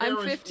whatever, I'm perish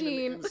in an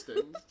 15.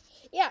 instant.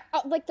 Yeah,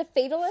 like the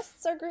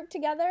Fatalists are grouped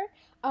together.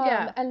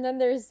 Yeah. And then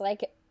there's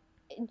like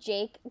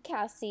Jake,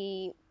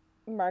 Cassie,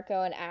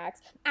 Marco, and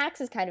Axe.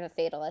 Axe is kind of a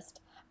fatalist.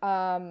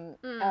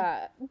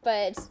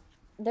 But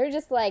they're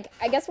just like,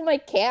 I guess from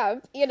like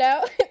camp, you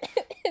know?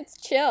 It's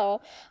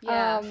chill.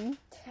 Yeah.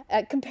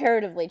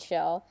 Comparatively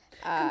chill.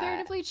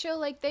 Comparatively chill,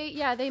 like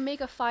they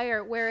make a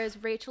fire, whereas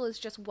Rachel is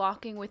just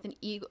walking with an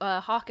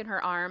hawk in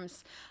her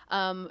arms,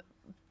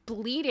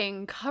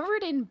 bleeding,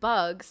 covered in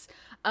bugs,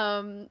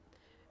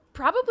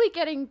 probably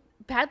getting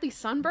badly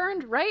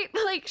sunburned, right?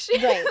 Like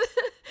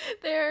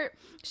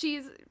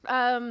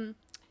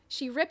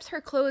she rips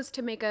her clothes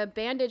to make a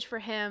bandage for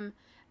him,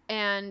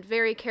 and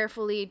very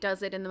carefully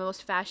does it in the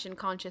most fashion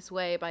conscious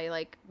way by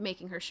like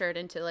making her shirt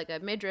into like a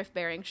midriff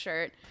bearing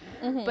shirt,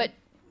 but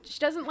she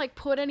doesn't like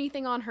put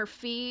anything on her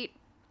feet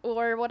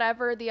or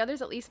whatever. The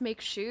others at least make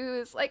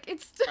shoes. Like,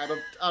 it's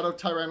out of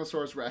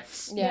Tyrannosaurus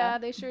Rex. yeah,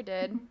 they sure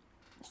did.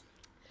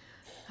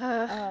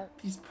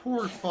 These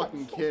poor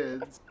fucking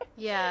kids.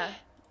 Yeah.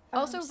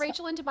 Also,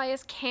 Rachel and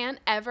Tobias can't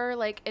ever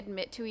like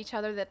admit to each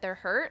other that they're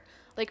hurt.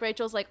 Like,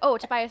 Rachel's like, oh,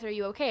 Tobias, are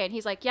you okay? And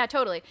he's like, yeah,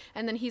 totally.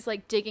 And then he's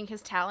like digging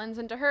his talons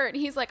into her, and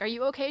he's like, are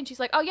you okay? And she's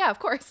like, oh yeah, of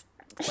course.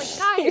 It's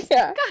like,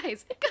 guys,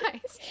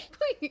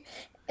 please.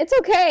 It's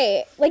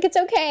okay. Like, it's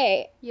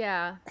okay.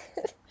 Yeah.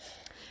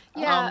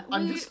 Yeah.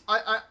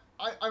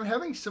 I'm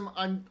having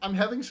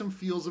some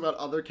feels about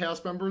other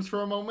cast members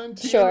for a moment.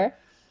 Sure.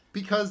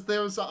 Because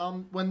there's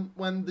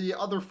when the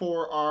other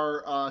four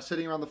are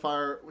sitting around the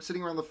fire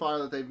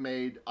that they've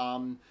made,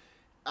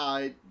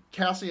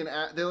 Cassie and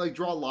they like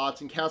draw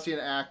lots, and Cassie and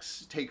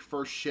Axe take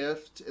first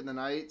shift in the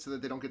night so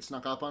that they don't get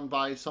snuck up on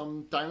by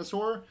some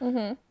dinosaur.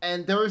 Mm-hmm.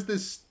 And there is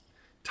this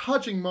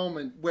touching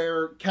moment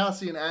where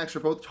Cassie and Axe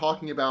are both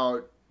talking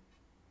about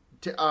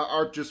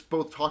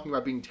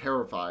being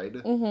terrified.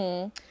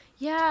 Mm-hmm.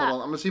 Yeah.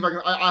 Hold on, I'm gonna see if I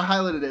can. I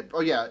highlighted it.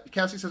 Oh yeah,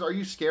 Cassie says, "Are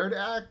you scared,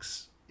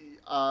 Axe?"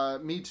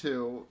 Me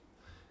too.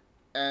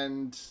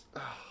 And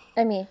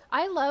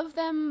I love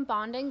them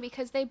bonding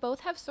because they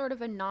both have sort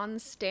of a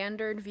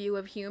non-standard view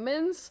of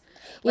humans.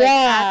 Like,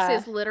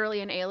 Axe is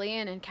literally an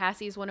alien, and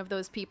Cassie's one of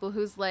those people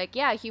who's like,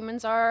 yeah,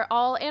 humans are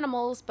all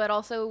animals, but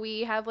also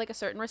we have like a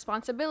certain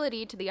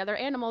responsibility to the other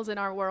animals in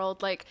our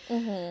world. Like,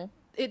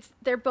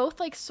 they're both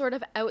like sort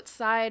of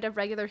outside of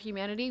regular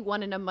humanity,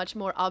 one in a much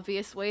more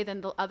obvious way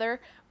than the other,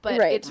 but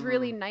it's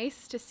really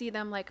nice to see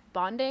them like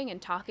bonding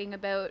and talking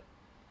about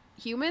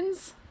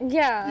humans.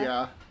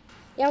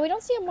 Yeah, we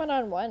don't see him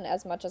one-on-one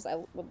as much as I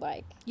would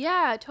like.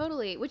 Yeah,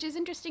 totally. Which is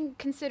interesting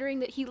considering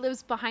that he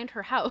lives behind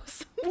her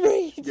house.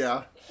 Right.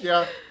 Yeah.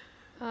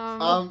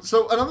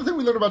 So another thing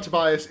we learned about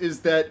Tobias is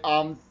that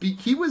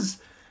he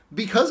was,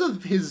 because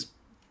of his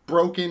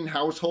broken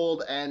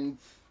household and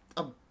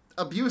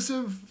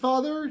abusive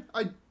father,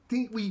 I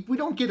think we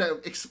don't get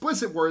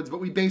explicit words, but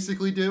we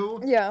basically do.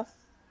 Yeah.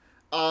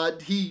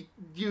 He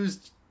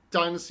used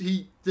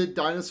he did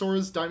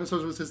dinosaurs.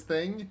 Dinosaurs was his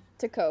thing.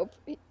 To cope.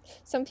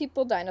 Some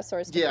people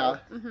dinosaurs to cope.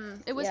 Mm-hmm.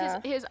 It was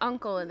his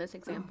uncle in this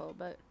example,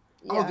 but...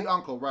 Yeah. Oh, the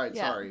uncle, right,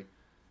 sorry.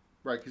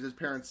 Right, because his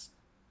parents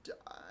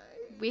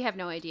died. We have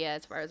no idea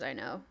as far as I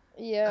know.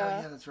 Yeah.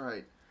 Oh, yeah, that's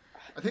right.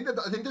 I think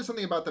there's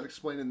something about that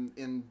explained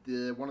in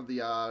the one of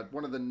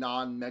the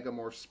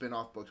non-Megamorphs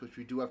spin-off books, which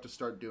we do have to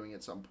start doing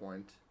at some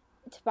point.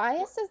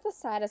 Tobias is the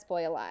saddest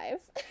boy alive.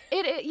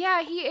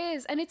 Yeah, he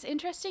is. And it's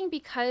interesting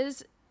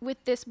because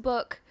with this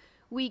book,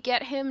 we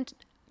get him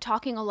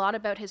talking a lot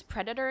about his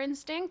predator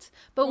instincts,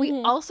 but we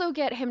also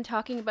get him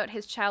talking about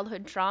his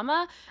childhood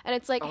trauma. And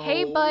it's like,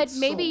 hey, bud,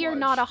 maybe you're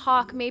not a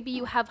hawk. Maybe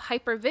you have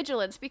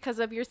hypervigilance because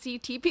of your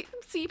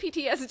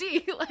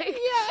CPTSD. Like,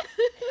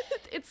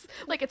 it's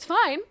like, it's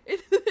fine.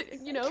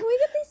 You know. Can we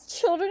get these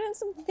children in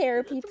some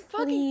therapy, please?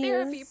 Fucking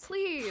therapy,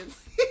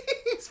 please.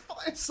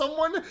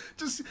 Someone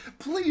just,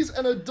 please,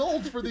 an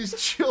adult for these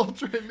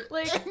children.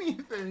 Like,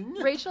 anything.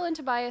 Rachel and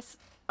Tobias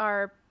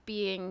are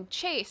being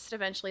chased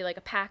eventually. Like,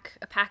 a pack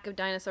of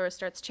dinosaurs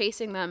starts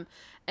chasing them,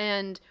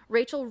 and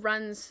Rachel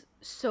runs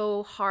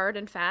so hard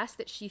and fast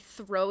that she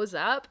throws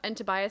up, and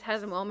Tobias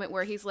has a moment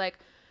where he's like,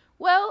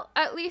 well,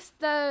 at least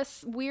the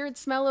weird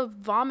smell of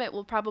vomit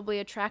will probably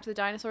attract the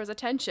dinosaurs'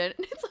 attention.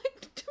 And it's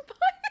like,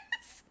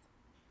 Tobias,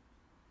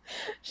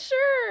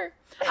 Sure.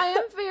 I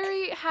am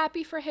very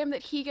happy for him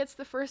that he gets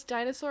the first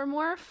dinosaur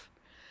morph.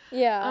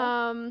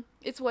 Yeah.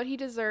 It's what he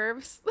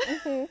deserves.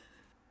 Mm-hmm.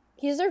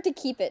 He deserved to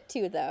keep it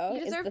too, though.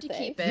 He deserved to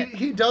thing. keep it.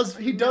 He does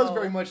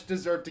very much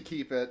deserve to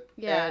keep it.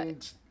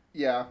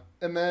 Yeah.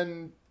 And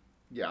then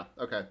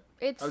okay.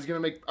 I was gonna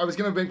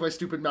make my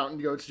stupid mountain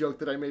goats joke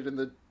that I made in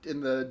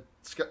the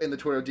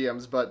Twitter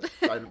DMs, but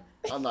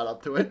I'm not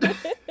up to it.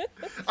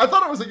 I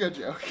thought it was a good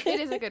joke. It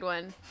is a good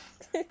one.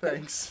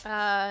 Thanks.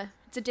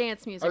 It's a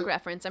dance music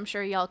reference. I'm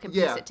sure y'all can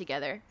piece it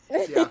together.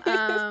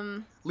 Yeah.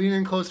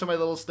 Leaning close to my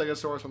little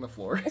stegosaurus on the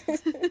floor.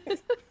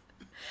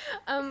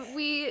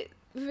 We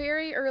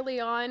very early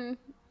on,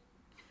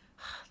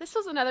 this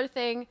was another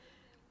thing.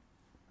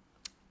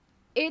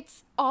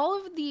 It's all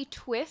of the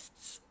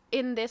twists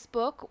in this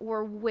book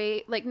were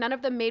none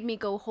of them made me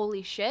go,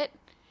 holy shit.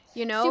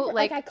 You know,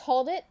 like I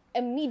called it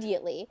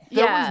immediately.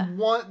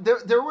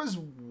 There was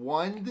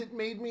one that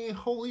made me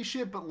holy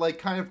shit, but like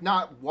kind of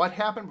not what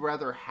happened, but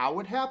rather how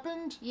it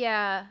happened.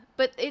 Yeah,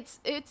 but it's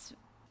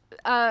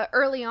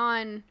early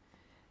on.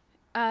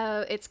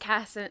 It's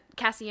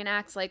Cassie and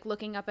Axe like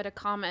looking up at a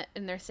comet,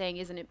 and they're saying,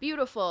 "Isn't it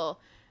beautiful?"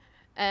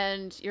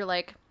 And you're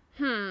like,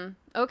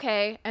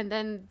 okay. And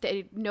then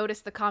they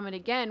notice the comet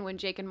again when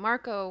Jake and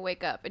Marco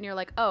wake up, and you're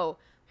like, oh,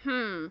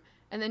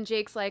 And then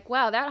Jake's like,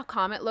 wow, that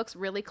comet looks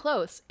really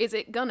close. Is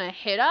it gonna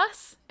hit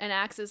us? And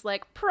Axe is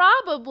like,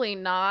 probably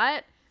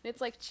not. And it's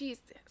like,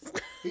 Jesus.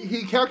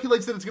 He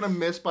calculates that it's gonna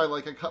miss by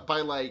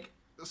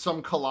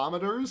some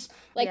kilometers.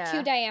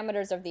 2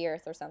 diameters of the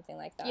Earth or something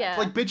like that. Yeah.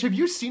 Like, bitch, have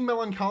you seen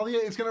Melancholia?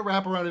 It's gonna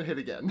wrap around and hit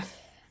again.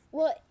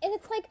 Well, and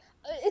it's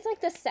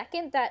like the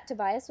second that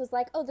Tobias was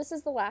like, oh, this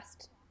is the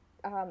last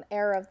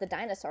era of the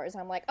dinosaurs.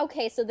 I'm like,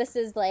 okay, so this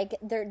is like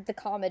the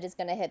comet is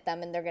gonna hit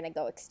them and they're gonna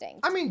go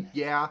extinct. I mean,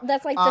 yeah.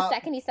 That's like the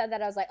second he said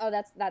that, I was like, oh,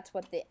 that's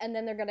what and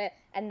then they're gonna,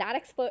 and that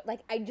explode, like,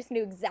 I just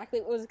knew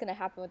exactly what was gonna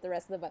happen with the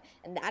rest of the book,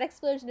 and that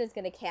explosion is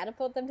gonna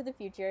catapult them to the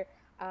future.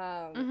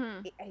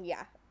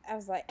 Yeah, I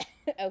was like,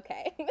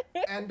 okay.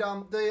 And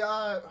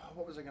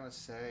what was I gonna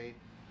say?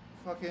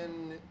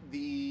 Fucking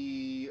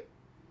the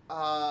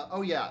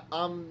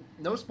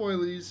no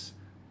spoilies.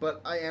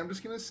 But I am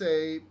just going to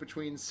say,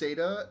 between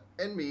Seda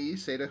and me,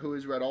 Seda, who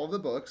has read all of the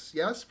books,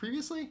 yes,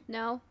 previously?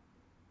 No?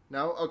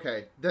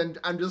 Okay. Then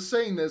I'm just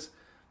saying this.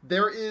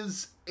 There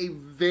is a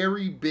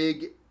very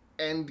big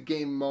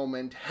endgame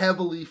moment,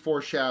 heavily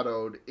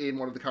foreshadowed in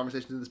one of the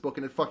conversations in this book,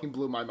 and it fucking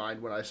blew my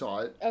mind when I saw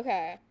it.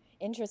 Okay.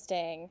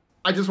 Interesting.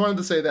 I just wanted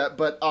to say that,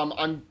 but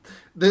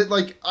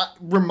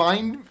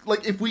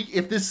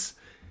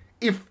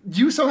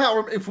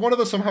if one of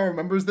us somehow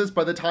remembers this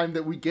by the time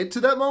that we get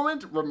to that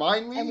moment,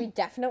 remind me. And we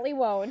definitely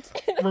won't.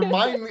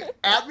 Remind me,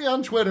 at me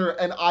on Twitter,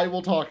 and I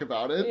will talk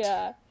about it.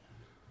 Yeah.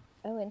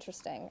 Oh,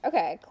 interesting.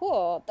 Okay,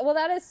 cool. Well,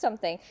 that is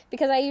something,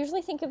 because I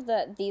usually think of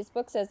these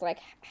books as like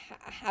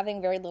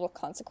having very little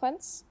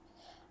consequence.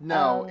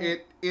 No,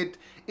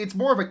 it's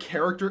more of a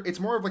character. It's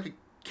more of like a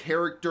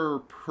character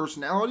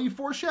personality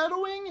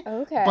foreshadowing.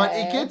 Okay. But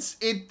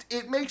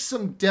it makes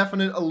some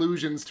definite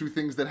allusions to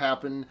things that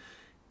happen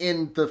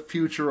in the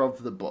future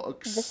of the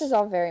books. This is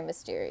all very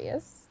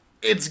mysterious.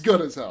 It's good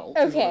as hell.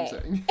 Okay. Is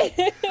what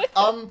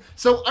I'm saying.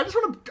 So I just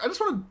want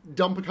to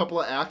dump a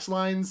couple of Axe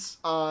lines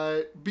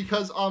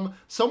because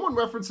someone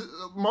references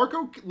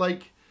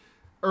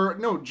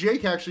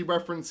Jake actually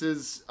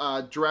references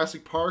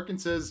Jurassic Park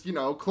and says,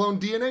 clone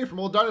DNA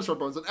from old dinosaur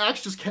bones, and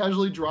Axe just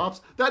casually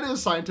drops, that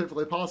is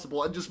scientifically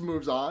possible, and just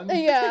moves on.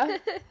 Yeah.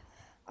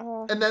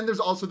 And then there's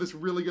also this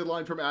really good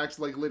line from Axe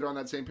later on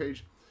that same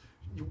page,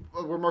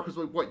 where Marco's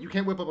like, what, you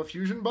can't whip up a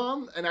fusion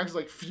bomb? And Axe's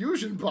like,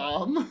 fusion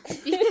bomb?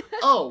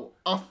 Oh,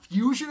 a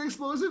fusion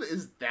explosive?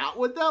 Is that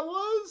what that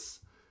was?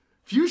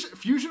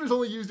 Fusion is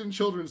only used in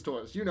children's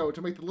toys,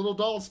 to make the little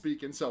dolls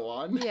speak and so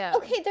on. Yeah.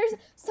 Okay, there's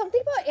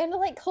something about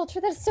Andalite culture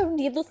that's so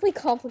needlessly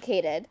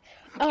complicated.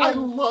 I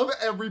love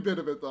every bit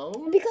of it,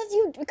 though.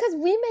 Because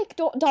we make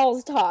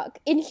dolls talk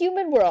in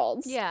human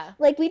worlds. Yeah.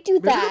 Like, we do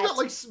that.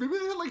 Maybe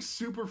they got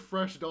super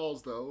fresh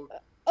dolls, though.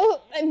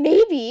 Oh,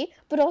 maybe,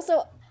 but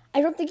also,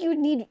 I don't think you would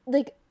need,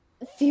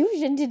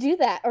 fusion to do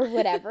that, or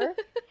whatever.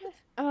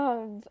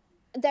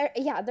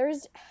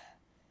 There's...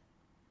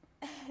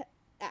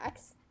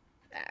 Axe.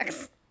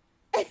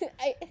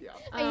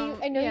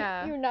 I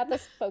know you're not the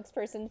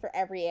spokesperson for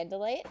every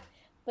Andalite,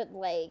 but,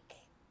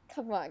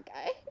 come on,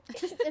 guy.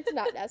 It's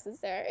not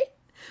necessary.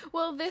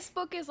 Well, this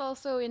book is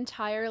also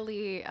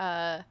entirely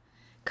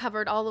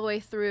covered all the way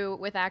through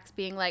with Axe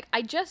being like,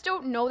 I just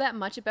don't know that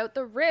much about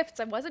the rifts.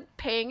 I wasn't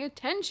paying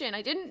attention.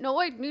 I didn't know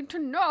I'd need to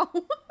know.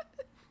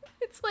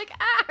 It's like,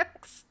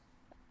 Axe.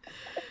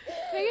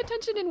 Pay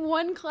attention in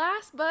one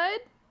class, bud.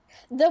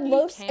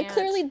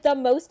 Clearly the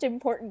most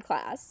important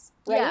class,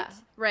 right? Yeah,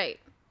 right.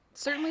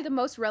 Certainly the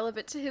most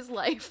relevant to his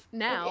life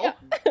now.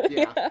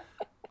 Yeah.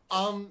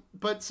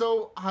 But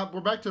so we're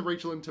back to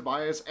Rachel and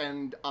Tobias,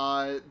 and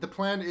the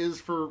plan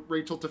is for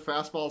Rachel to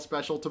fastball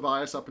special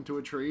Tobias up into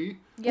a tree.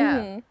 Yeah.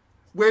 Mm-hmm.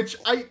 Which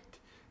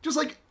just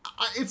like,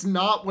 it's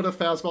not what a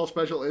fastball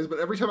special is, but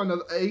every time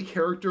a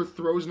character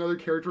throws another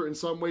character in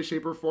some way,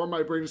 shape, or form,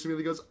 my brain just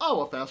immediately goes,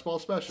 oh, a fastball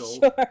special.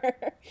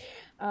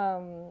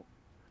 Sure.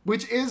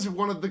 Which is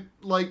one of the,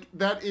 like,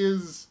 that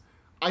is,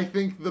 I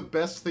think, the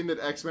best thing that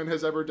X-Men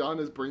has ever done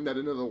is bring that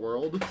into the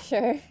world.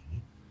 Sure.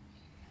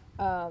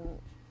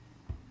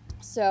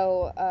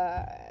 So,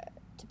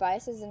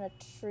 Tobias is in a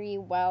tree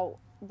while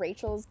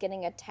Rachel's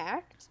getting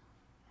attacked.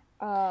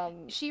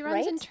 She runs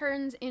right? and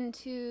turns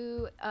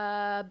into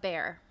a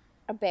bear.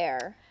 A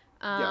bear.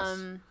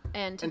 Yes.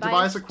 And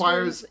Tobias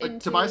acquires turns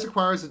into... Tobias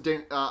acquires a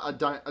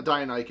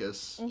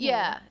Deinonychus. Mm-hmm.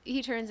 Yeah,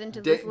 he turns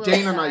into this little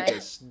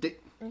Deinonychus. guy.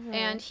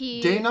 And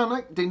he...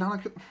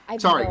 Deinonychus? I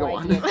have Sorry, no go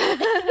idea.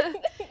 on.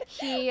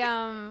 He,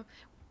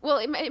 well,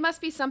 it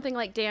must be something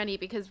like Danny,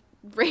 because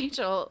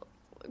Rachel,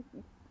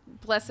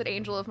 blessed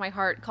angel of my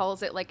heart,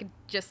 calls it like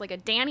just like a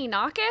Danny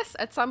Knockus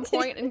at some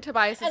point, and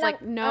Tobias is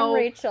like, no. I'm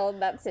Rachel in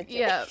that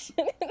situation.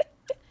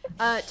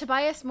 Yeah.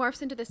 Tobias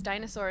morphs into this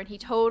dinosaur, and he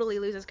totally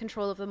loses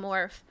control of the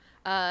morph,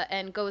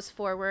 and goes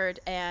forward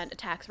and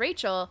attacks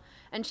Rachel.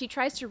 And she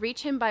tries to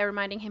reach him by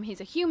reminding him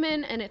he's a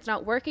human, and it's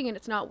not working,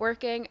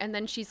 and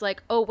then she's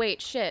like, oh,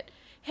 wait, shit.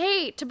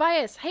 Hey,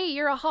 Tobias, hey,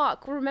 you're a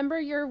hawk. Remember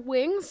your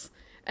wings?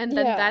 And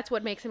then that's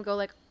what makes him go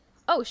like,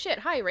 oh, shit,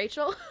 hi,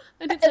 Rachel.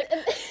 And it's like,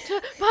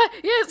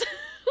 Tobias.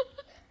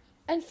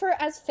 And for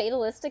as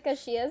fatalistic as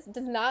she is,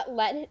 does not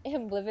let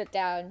him live it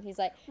down. He's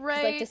like,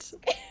 right. He's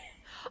like,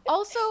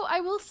 Also,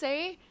 I will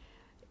say,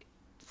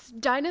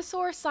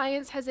 dinosaur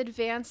science has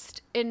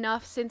advanced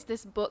enough since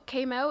this book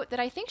came out that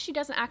I think she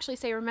doesn't actually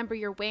say remember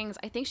your wings.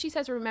 I think she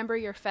says remember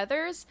your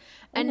feathers.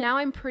 And now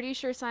I'm pretty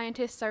sure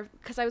scientists are,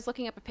 because I was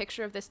looking up a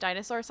picture of this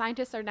dinosaur,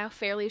 scientists are now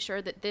fairly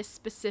sure that this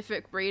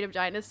specific breed of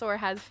dinosaur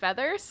has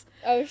feathers.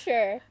 Oh,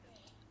 sure.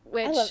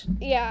 Which,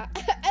 I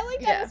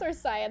like dinosaur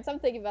science. I'm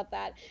thinking about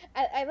that.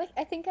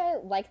 I think I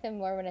like them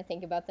more when I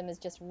think about them as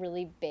just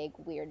really big,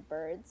 weird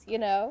birds, you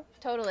know?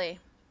 Totally.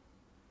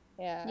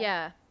 Yeah.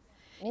 Yeah.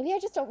 Maybe I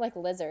just don't like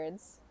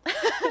lizards.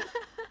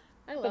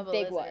 I love the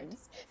big lizard.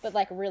 ones, but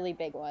like really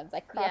big ones,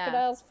 like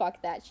crocodiles.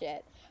 Fuck that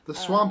shit. The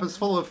swamp is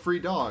full of free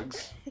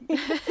dogs.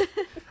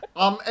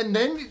 And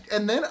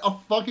then a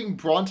fucking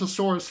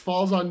brontosaurus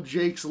falls on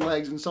Jake's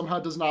legs and somehow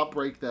does not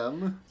break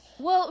them.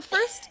 Well,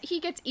 first he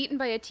gets eaten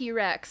by a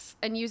T-Rex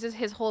and uses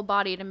his whole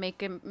body to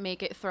make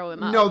it throw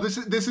him up. No, this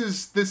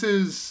is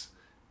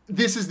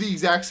the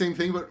exact same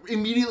thing, but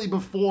immediately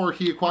before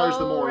he acquires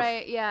the morph.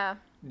 Right, yeah.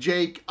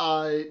 Jake,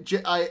 I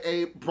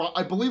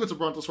believe it's a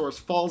brontosaurus,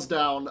 falls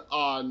down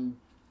on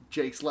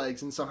Jake's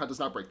legs and somehow does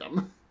not break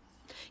them.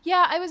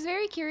 Yeah, I was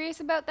very curious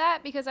about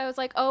that because I was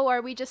like, oh,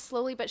 are we just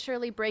slowly but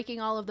surely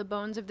breaking all of the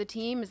bones of the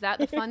team? Is that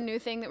the fun new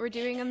thing that we're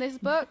doing in this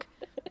book?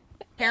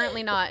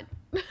 Apparently not.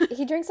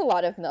 He drinks a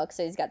lot of milk,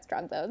 so he's got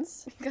strong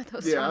bones. Got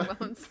those strong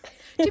bones.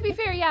 To be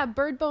fair, yeah,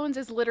 bird bones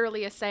is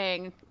literally a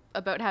saying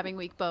about having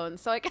weak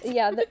bones, so I guess...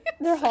 Yeah,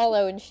 they're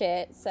hollow and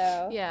shit,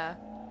 so... Yeah.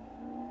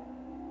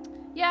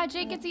 Yeah,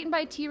 Jake gets eaten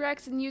by a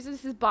T-Rex and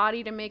uses his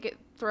body to make it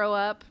throw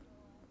up.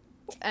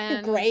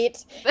 And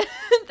Great.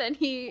 then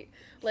he,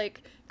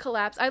 like,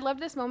 collapses. I love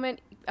this moment.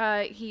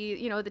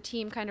 The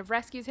team kind of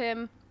rescues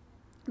him.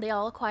 They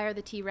all acquire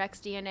the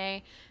T-Rex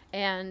DNA,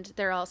 and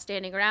they're all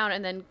standing around,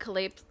 and then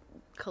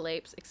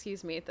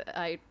excuse me.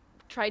 I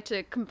tried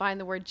to combine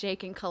the word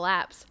Jake and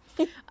collapse.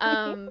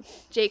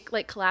 Jake,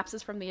 like,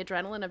 collapses from the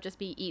adrenaline of just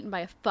being eaten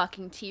by a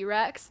fucking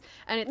T-Rex,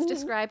 and it's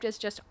described as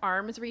just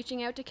arms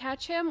reaching out to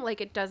catch him,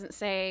 like it doesn't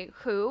say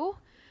who.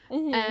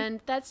 And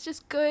that's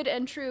just good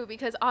and true,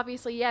 because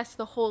obviously, yes,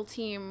 the whole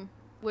team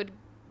would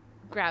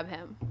grab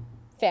him.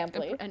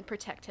 Fambly. And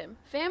protect him.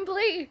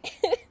 Fambly!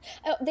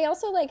 Oh, they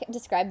also, like,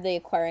 describe the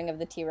acquiring of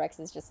the T-Rex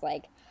as just,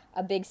 like,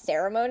 a big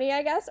ceremony,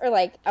 I guess, or,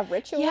 like, a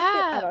ritual.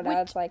 Yeah. I don't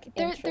know, it's, like,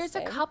 interesting. There's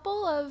a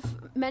couple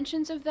of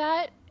mentions of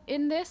that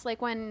in this,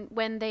 like when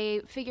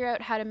they figure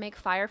out how to make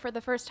fire for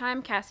the first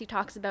time. Cassie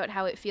talks about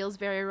how it feels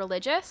very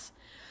religious.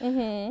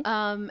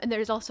 And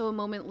there's also a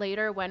moment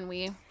later when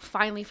we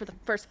finally, for the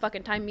first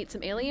fucking time, meet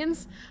some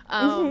aliens.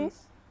 In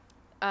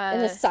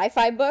a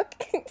sci-fi book.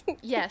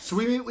 Yes. So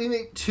we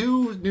meet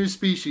two new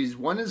species.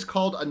 One is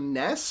called a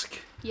Nesk.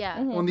 Yeah.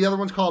 And the other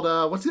one's called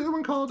what's the other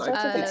one called?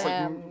 It's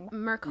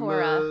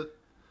Mercora.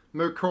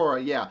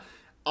 Mercora, yeah.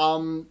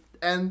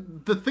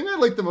 And the thing I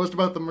like the most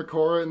about the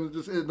Mercora and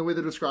the way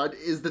they're described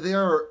is that they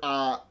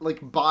are, like,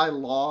 by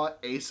law,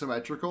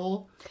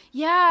 asymmetrical.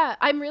 Yeah,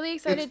 I'm really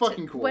excited. It's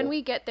fucking cool. When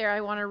we get there,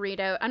 I want to read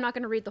out... I'm not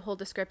going to read the whole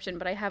description,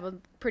 but I have a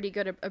pretty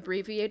good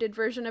abbreviated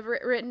version of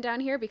it written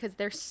down here because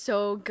they're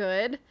so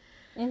good.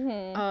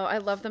 Oh, I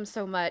love them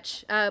so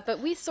much. But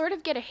we sort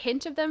of get a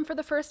hint of them for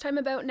the first time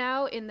about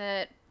now, in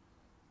that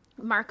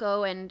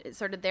Marco and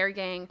sort of their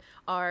gang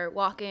are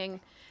walking,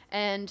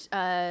 and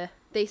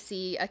they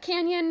see a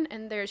canyon,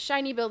 and there's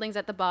shiny buildings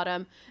at the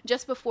bottom.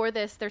 Just before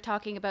this, they're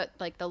talking about,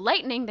 like, the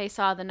lightning they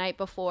saw the night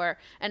before,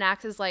 and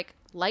Axe is like,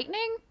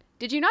 lightning?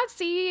 Did you not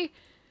see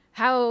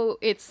how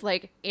its,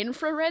 like,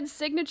 infrared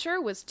signature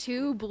was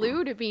too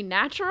blue to be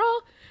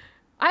natural?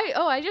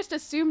 I just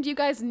assumed you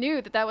guys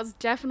knew that was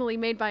definitely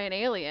made by an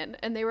alien.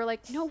 And they were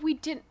like, no, we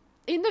didn't.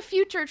 In the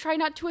future, try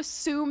not to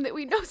assume that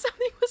we know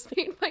something was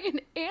made by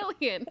an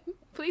alien.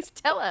 Please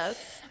tell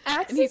us.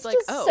 Axe and he's is like,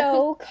 just oh.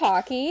 so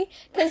cocky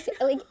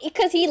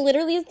because he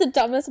literally is the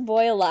dumbest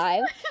boy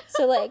alive.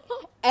 So like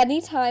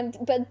anytime,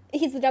 but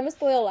he's the dumbest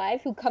boy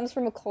alive who comes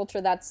from a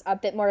culture that's a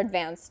bit more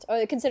advanced,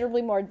 or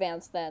considerably more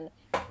advanced than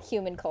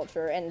human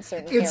culture in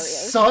certain areas.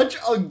 It's such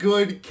a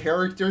good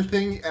character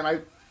thing, and I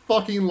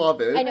fucking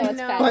love it. I know, it's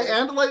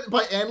fabulous.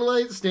 By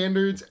Andalite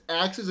standards,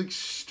 Axe is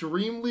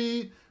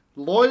extremely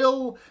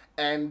loyal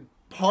and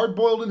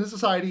hard-boiled in his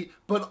society,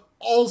 but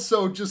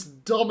also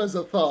just dumb as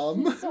a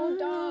thumb. He's so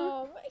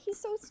dumb. He's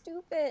so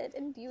stupid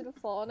and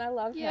beautiful, and I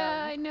love him.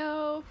 Yeah, I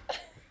know.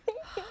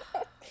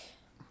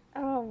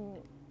 Um,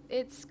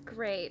 It's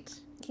great.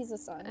 he's a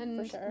son, And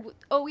for sure.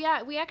 oh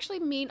yeah, we actually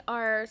meet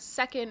our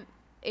second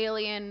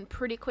alien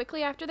pretty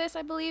quickly after this,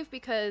 I believe,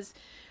 because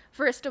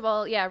first of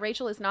all, yeah,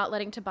 Rachel is not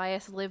letting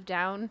Tobias live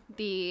down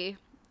the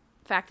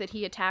fact that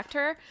he attacked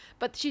her,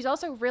 but she's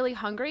also really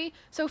hungry.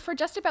 So for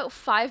just about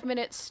 5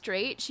 minutes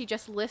straight, she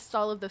just lists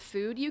all of the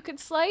food you could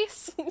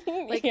slice.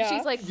 Like Yeah.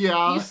 she's like,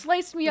 Yeah. you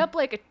sliced me up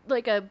like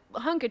a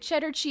hunk of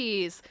cheddar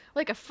cheese,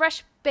 like a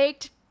fresh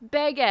baked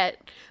baguette,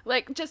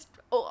 like just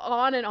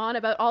on and on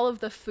about all of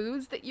the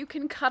foods that you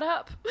can cut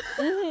up.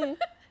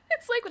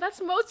 It's like, well,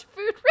 that's most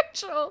food,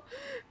 Rachel.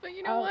 But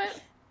you know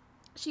what?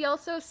 She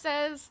also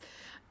says,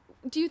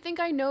 do you think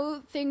I know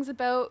things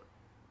about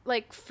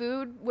like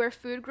food, where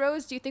food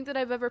grows? Do you think that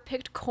I've ever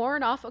picked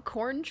corn off a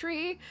corn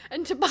tree?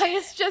 And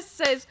Tobias just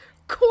says,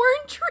 corn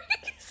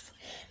trees?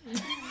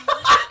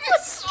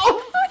 It's so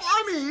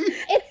funny!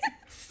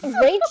 It's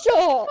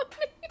Rachel.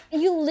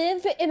 You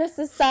live in a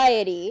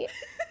society.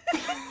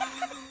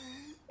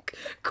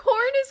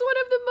 Corn is one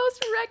of the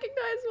most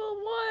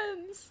recognizable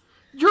ones.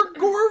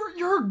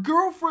 Your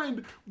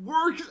girlfriend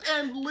works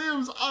and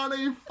lives on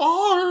a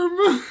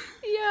farm!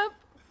 Yep.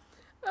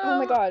 Oh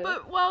my God.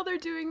 But while they're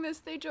doing this,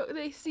 they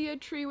see a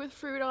tree with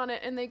fruit on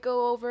it, and they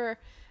go over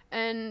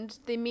and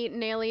they meet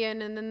an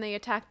alien, and then they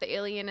attack the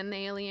alien, and the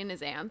alien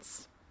is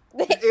ants.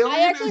 alien I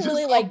actually is just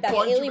really a like that. The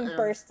bunch of alien ants.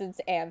 bursts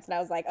its ants, and I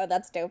was like, oh,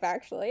 that's dope,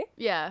 actually.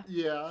 Yeah.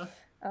 Yeah.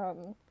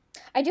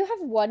 I do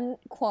have one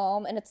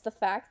qualm, and it's the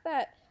fact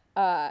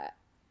that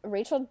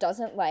Rachel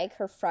doesn't like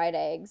her fried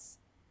eggs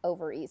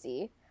over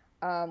easy,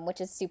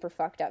 which is super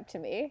fucked up to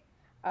me.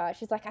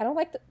 She's like, I don't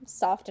like the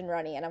soft and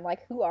runny, and I'm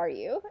like, who are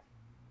you?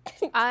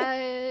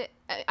 I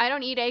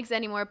don't eat eggs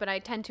anymore, but I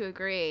tend to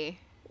agree.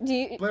 Do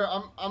you? Blair,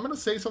 I'm gonna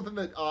say something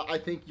that I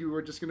think you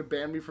were just gonna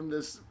ban me from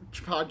this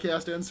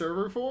podcast and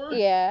server for.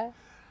 Yeah.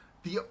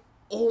 The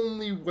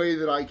only way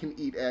that I can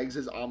eat eggs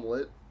is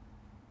omelet.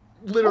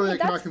 Literally, Okay, I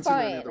cannot that's consider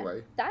any fine. other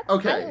way. That's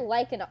Okay.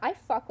 I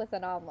fuck with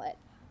an omelet.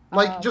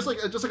 Like just like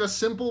a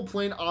simple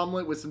plain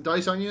omelet with some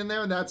diced onion in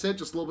there, and that's it.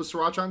 Just a little bit of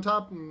sriracha on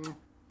top.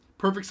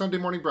 Perfect Sunday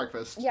morning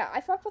breakfast. Yeah,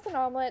 I fuck with an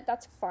omelet.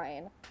 That's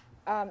fine.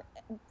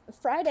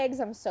 Fried eggs,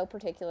 I'm so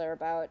particular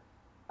about.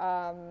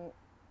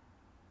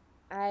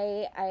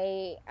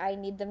 I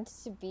need them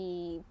to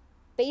be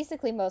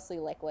basically mostly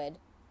liquid,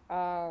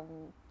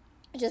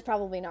 which is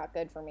probably not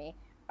good for me.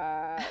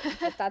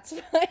 But that's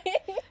fine.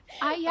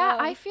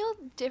 I feel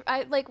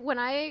like when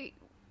I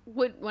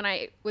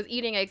was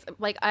eating eggs,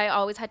 like I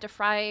always had to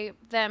fry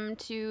them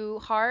too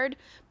hard,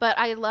 but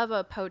I love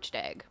a poached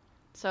egg.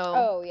 So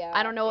Oh, yeah.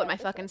 I don't know what Yeah, my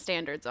for fucking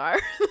standards are.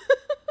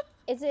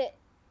 Is it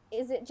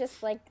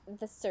just like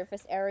the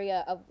surface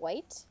area of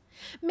white?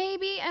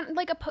 Maybe, and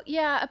like a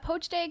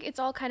poached egg, it's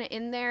all kind of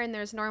in there, and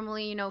there's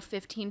normally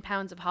 15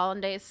 pounds of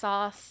hollandaise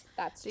sauce.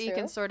 That's so true. you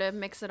can sort of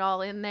mix it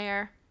all in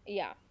there.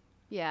 Yeah.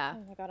 Yeah.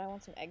 Oh my god, I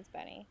want some eggs,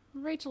 Benny.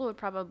 Rachel would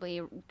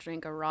probably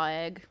drink a raw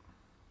egg.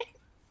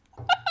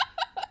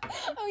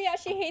 Oh yeah,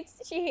 she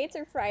hates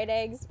her fried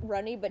eggs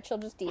runny, but she'll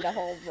just eat a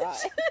whole raw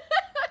egg.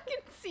 I can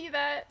see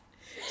that.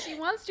 She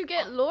wants to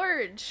get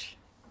large.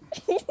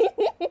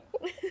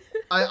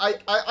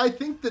 I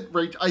think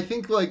that I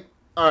think like,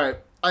 all right,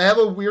 I have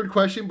a weird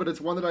question, but it's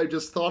one that I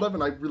just thought of,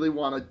 and I really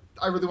want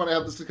to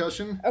have this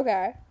discussion.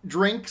 Okay.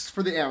 Drinks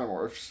for the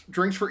Animorphs.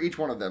 Drinks for each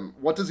one of them.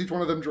 What does each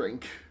one of them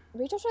drink?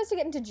 Rachel tries to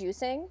get into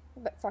juicing,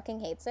 but fucking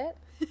hates it.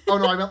 Oh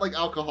no, I meant like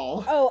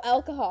alcohol. Oh,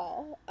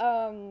 alcohol.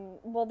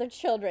 Well, they're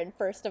children,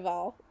 first of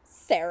all.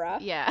 Sarah.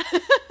 Yeah.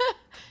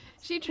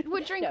 She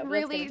would drink No, let's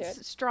really get into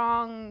it.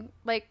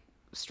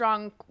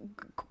 strong,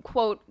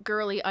 quote,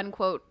 girly,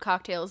 unquote,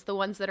 cocktails. The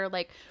ones that are,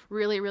 like,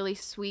 really, really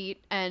sweet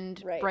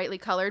and Right. brightly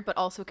colored, but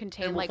also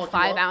contain, And will like, fuck you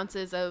 5 up.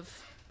 ounces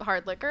of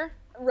hard liquor.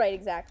 Right,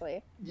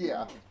 exactly.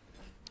 Yeah.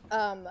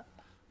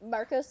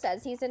 Marco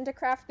says he's into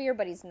craft beer,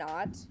 but he's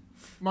not.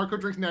 Marco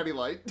drinks Natty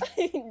Light.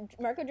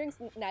 Marco drinks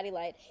Natty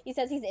Light. He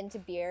says he's into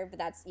beer,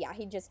 but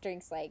he just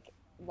drinks, like,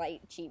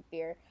 light, cheap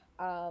beer.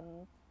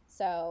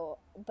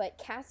 But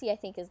Cassie, I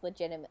think, is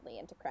legitimately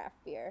into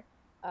craft beer.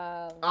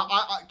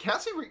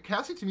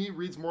 Cassie to me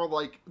reads more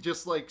like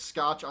just like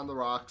Scotch on the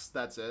rocks.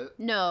 That's it.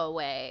 No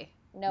way.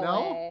 No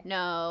No? way.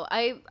 No.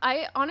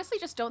 I honestly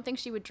just don't think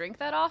she would drink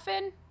that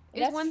often,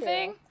 is That's one true.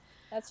 thing.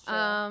 That's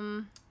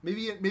true.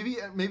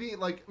 Maybe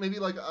like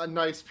a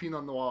nice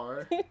Pinot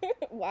Noir.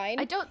 Wine?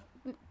 I don't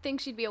think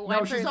she'd be a wine No,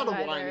 person she's not a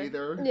either. wine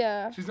either.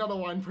 Yeah. She's not a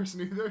wine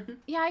person either.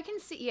 Yeah, I can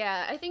see.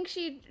 Yeah, I think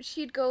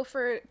she'd go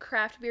for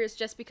craft beers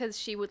just because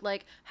she would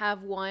like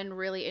have one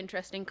really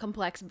interesting,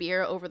 complex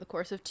beer over the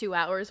course of 2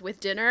 hours with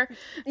dinner.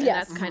 And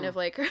Yes. that's kind of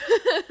like Yeah,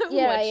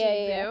 what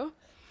she'd yeah. do.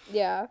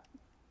 Yeah.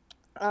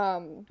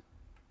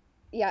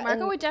 Yeah. Marco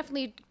and- would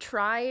definitely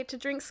try to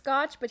drink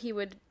scotch, but he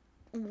would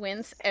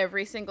wince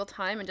every single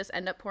time and just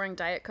end up pouring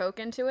Diet Coke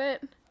into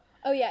it.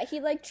 Oh yeah, he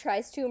like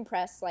tries to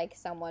impress like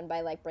someone by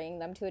like bringing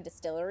them to a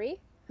distillery.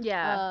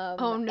 Yeah.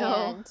 Oh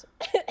no. And,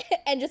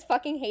 and just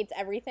fucking hates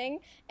everything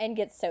and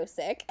gets so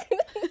sick.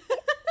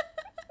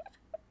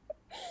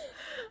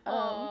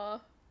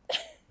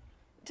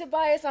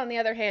 Tobias, on the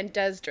other hand,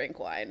 does drink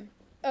wine.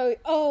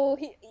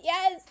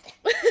 Yes.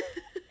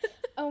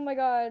 Oh my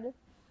god,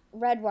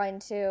 red wine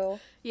too.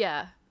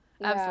 Yeah,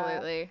 Yeah.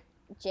 absolutely.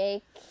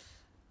 Jake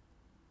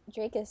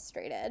is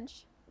straight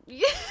edge.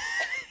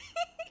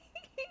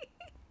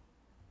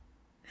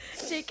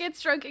 Jake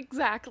gets drunk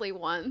exactly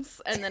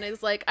once, and then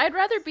is like, I'd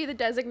rather be the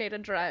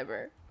designated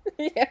driver.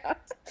 Yeah.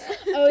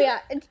 Oh yeah.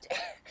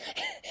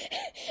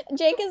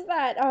 Jake is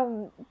that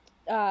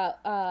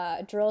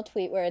drill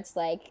tweet where it's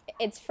like,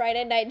 it's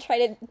Friday night,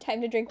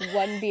 time to drink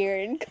one beer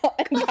and call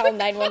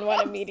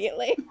 911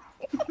 immediately.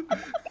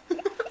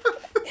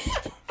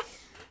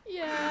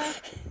 Yeah.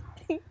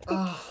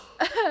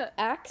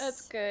 Axe.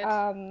 That's good.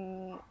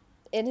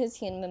 In his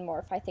human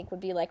morph, I think would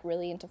be like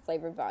really into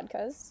flavored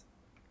vodkas.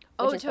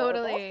 Oh, is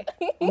totally.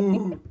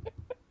 Ooh.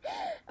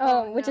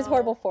 Which is no.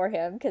 horrible for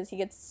him because he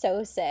gets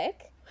so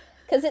sick.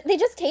 Because they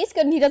just taste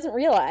good and he doesn't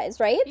realize,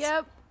 right?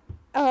 Yep.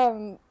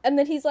 And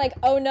then he's like,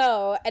 oh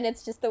no, and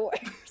it's just the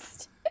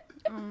worst.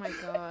 Oh my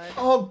god.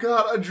 Oh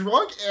god, a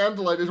drunk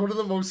Andalite is one of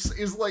the most,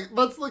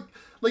 that's like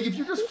if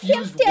you just He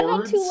can't fuse stand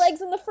words. on two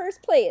legs in the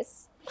first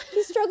place.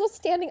 He struggles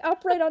standing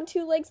upright on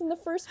two legs in the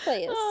first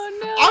place. Oh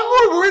no.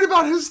 I'm more worried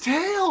about his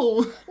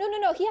tail.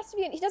 No. He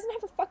doesn't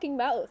have a fucking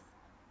mouth.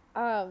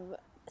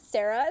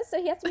 Sarah,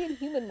 so he has to be in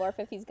human morph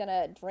if he's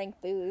gonna drink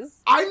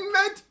booze.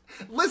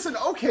 Listen,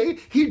 okay,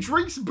 he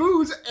drinks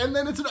booze, and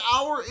then it's an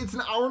hour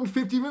and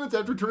 50 minutes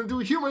after turning into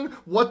a human.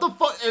 What the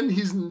fuck? And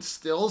he's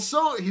still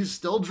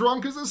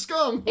drunk as a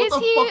skunk. What Is the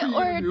he, fuck are you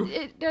or gonna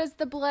do? does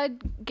the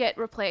blood get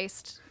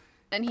replaced,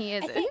 and he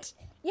isn't?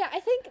 I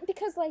think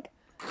because like,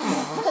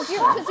 because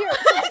you're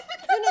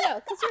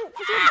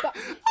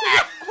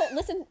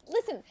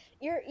listen,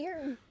 your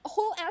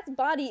whole ass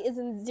body is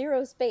in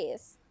zero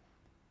space.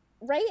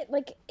 Right?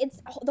 Like, it's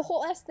the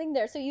whole ass thing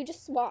there, so you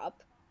just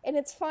swap, and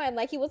it's fine.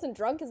 Like, he wasn't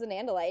drunk as an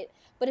Andalite,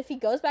 but if he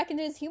goes back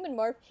into his human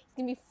morph, he's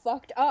gonna be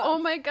fucked up. Oh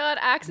my god,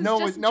 Axe is No,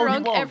 just no, he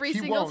drunk won't. every He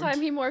single won't.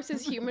 time he morphs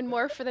his human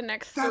morph for the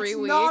next 3 weeks.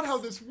 That's not how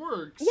this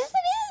works. Yes,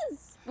 it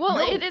is! Well,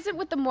 No. it isn't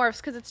with the morphs,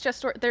 because it's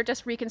just they're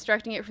just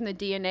reconstructing it from the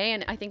DNA,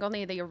 and I think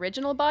only the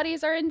original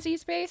bodies are in Z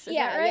space. Is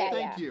that right?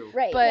 Thank you.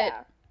 Right, But-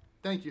 yeah.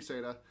 Thank you,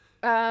 Seda.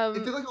 Um,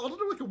 If they all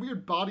do like a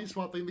weird body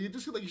swap thing, they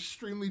just get like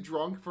extremely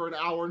drunk for an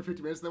hour and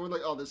 50 minutes, and then we're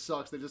like, oh, this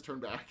sucks. They just turn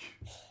back.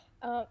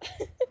 Um,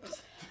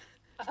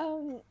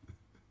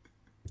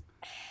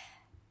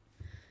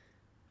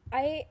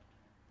 I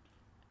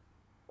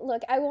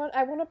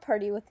want to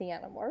party with the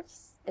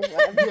Animorphs, is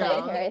what I'm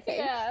saying here, I think.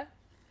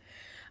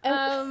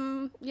 yeah.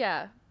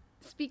 Yeah.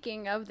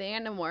 Speaking of the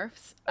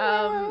Animorphs, Where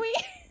are we?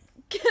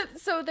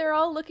 so they're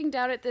all looking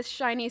down at this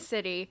shiny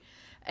city,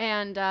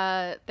 and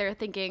they're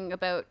thinking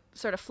about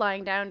sort of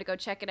flying down to go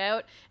check it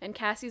out. And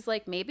Cassie's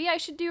like, maybe I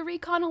should do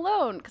recon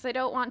alone because I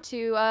don't want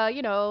to, I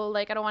don't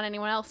want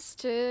anyone else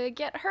to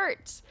get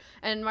hurt.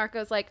 And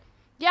Marco's like,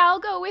 yeah, I'll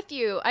go with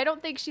you. I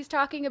don't think she's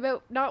talking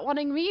about not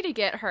wanting me to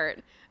get hurt.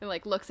 And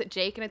like looks at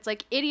Jake, and it's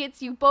like,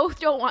 idiots, you both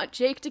don't want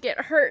Jake to get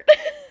hurt.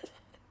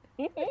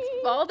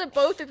 It's all that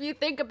both of you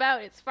think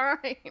about. It's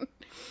fine.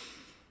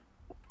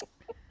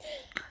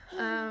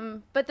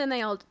 But then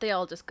they all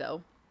just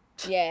go.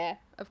 Yeah.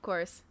 Of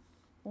course.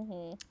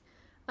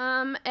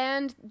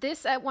 And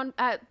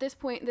at this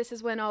point, this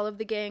is when all of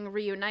the gang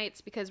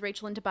reunites because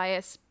Rachel and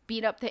Tobias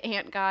beat up the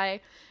ant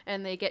guy,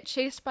 and they get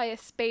chased by a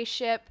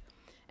spaceship.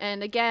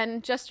 And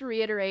again, just to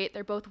reiterate,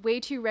 they're both way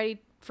too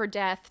ready for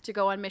death to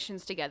go on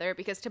missions together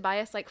because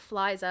Tobias like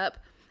flies up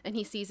and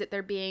he sees that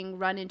they're being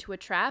run into a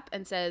trap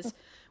and says,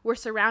 we're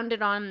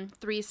surrounded on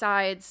 3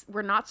 sides.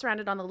 We're not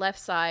surrounded on the left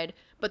side,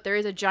 but there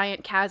is a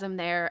giant chasm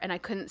there, and I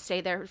couldn't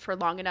stay there for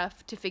long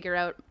enough to figure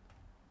out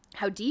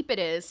how deep it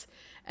is.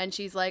 And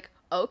she's like,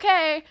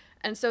 okay.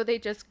 And so they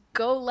just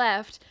go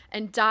left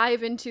and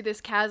dive into this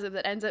chasm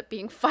that ends up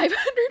being 500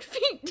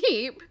 feet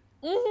deep.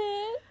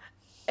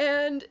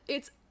 And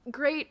it's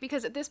great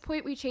because at this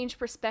point we change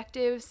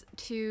perspectives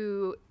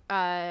to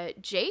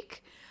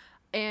Jake,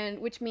 and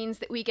which means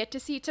that we get to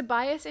see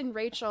Tobias and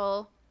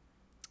Rachel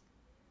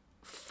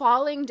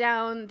falling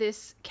down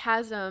this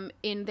chasm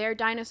in their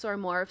dinosaur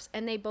morphs,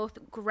 and they both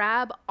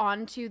grab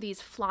onto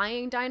these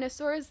flying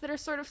dinosaurs that are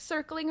sort of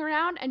circling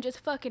around and just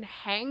fucking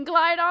hang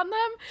glide on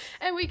them,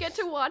 and we get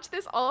to watch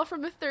this all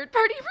from a third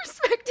party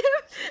perspective,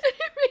 and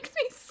it makes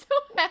me so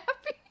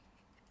happy.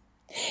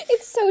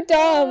 It's so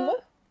dumb.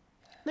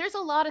 There's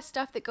a lot of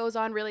stuff that goes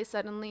on really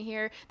suddenly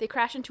here. They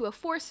crash into a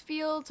force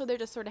field, so they're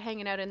just sort of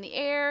hanging out in the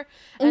air.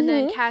 And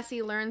then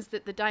Cassie learns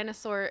that the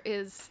dinosaur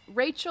is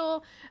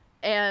Rachel,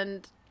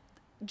 and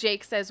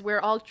Jake says, we're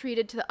all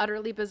treated to the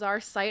utterly bizarre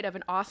sight of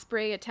an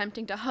osprey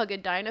attempting to hug a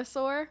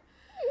dinosaur.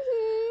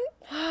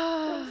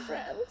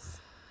 Friends.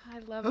 I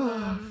love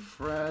them.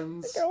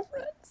 Friends.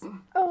 Girlfriends.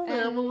 Oh,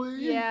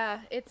 Family.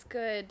 Yeah, it's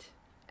good.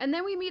 And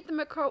then we meet the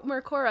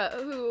Mercora,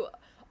 who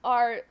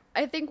are,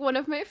 I think, one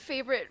of my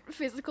favorite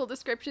physical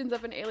descriptions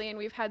of an alien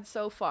we've had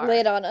so far. lay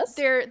it on us.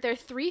 They're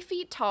 3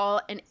 feet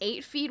tall and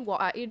 8 feet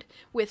wide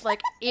with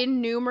like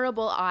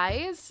innumerable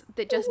eyes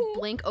that just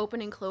blink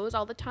open and close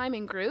all the time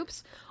in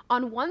groups.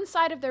 On one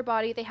side of their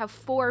body, they have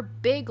 4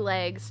 big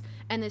legs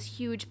and this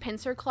huge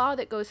pincer claw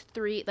that goes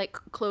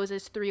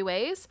closes 3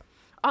 ways.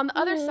 On the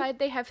other side,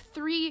 they have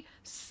 3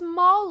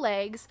 small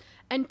legs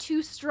and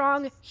 2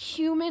 strong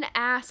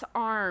human-ass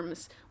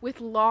arms with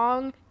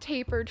long,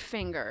 tapered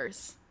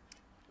fingers.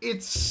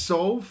 It's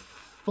so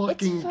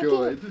fucking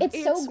good.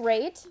 It's so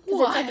great because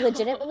it's like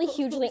legitimately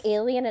hugely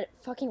alien and it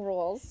fucking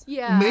rules.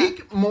 Yeah.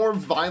 Make more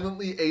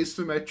violently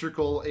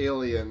asymmetrical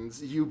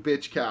aliens, you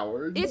bitch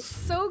cowards. It's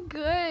so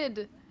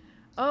good.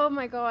 Oh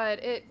my god.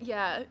 It.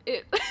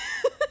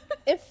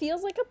 It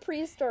feels like a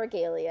prehistoric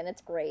alien.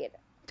 It's great.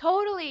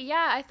 Totally,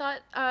 yeah. I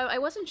thought I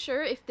wasn't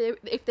sure if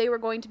they were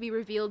going to be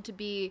revealed to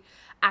be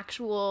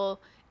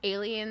actual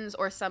aliens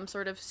or some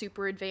sort of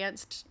super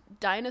advanced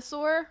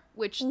dinosaur,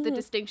 which the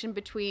distinction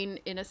between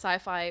in a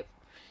sci-fi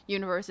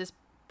universe is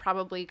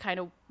probably kind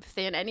of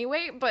thin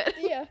anyway, but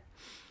Yeah.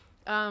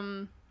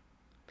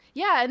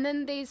 yeah, and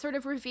then they sort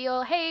of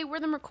reveal, hey, we're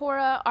the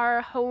Mercora,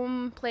 our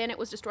home planet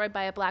was destroyed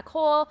by a black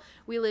hole,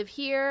 we live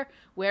here,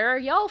 where are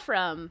y'all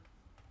from?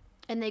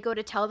 And they go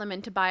to tell them,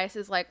 and Tobias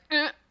is like,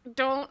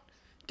 don't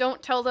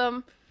tell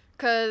them,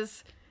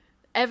 because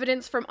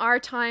evidence from our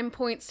time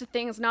points to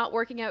things not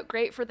working out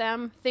great for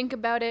them. Think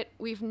about it.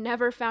 We've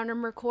never found a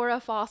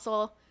Mercora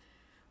fossil.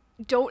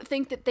 Don't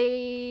think that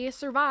they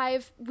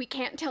survive. We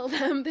can't tell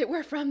them that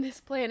we're from this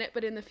planet,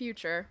 but in the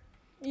future.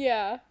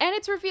 Yeah. And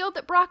it's revealed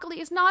that broccoli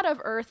is not of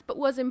Earth, but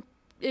was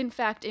in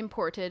fact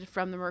imported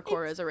from the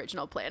Mercora's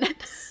original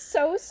planet.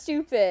 So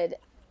stupid.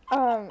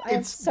 I'm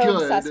It's so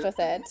good. obsessed with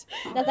it.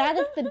 Now that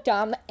is the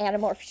dumb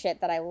Animorph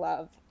shit that I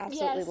love.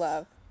 Absolutely Yes.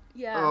 love.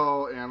 Yeah.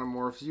 Oh,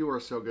 Animorphs, you are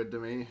so good to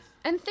me.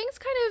 And things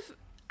kind of,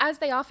 as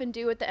they often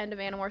do at the end of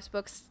Animorphs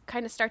books,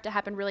 kind of start to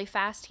happen really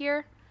fast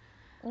here.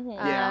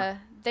 Yeah.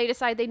 They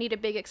decide they need a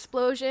big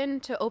explosion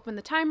to open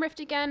the time rift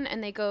again,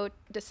 and they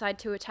decide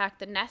to attack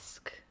the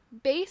Nesk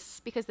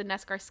base, because the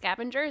Nesk are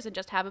scavengers and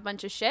just have a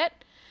bunch of shit.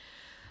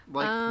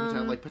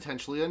 Like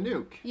potentially a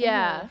nuke.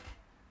 Yeah.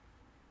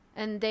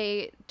 And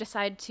they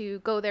decide to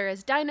go there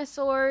as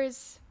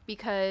dinosaurs,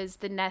 because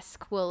the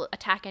Nesk will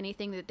attack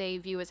anything that they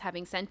view as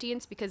having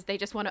sentience, because they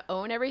just want to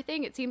own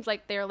everything. It seems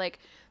like they're like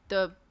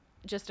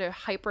just a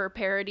hyper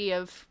parody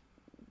of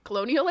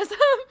colonialism,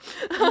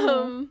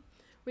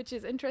 which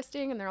is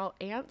interesting. And they're all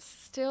ants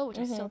still, which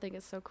I still think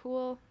is so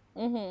cool.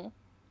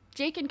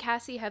 Jake and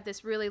Cassie have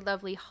this really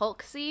lovely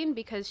Hulk scene,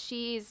 because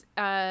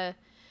they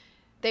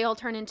all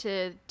turn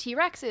into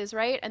T-Rexes,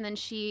 right? And then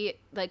she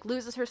like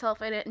loses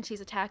herself in it, and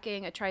she's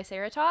attacking a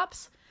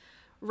Triceratops.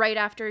 Right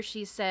after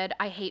she said,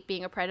 I hate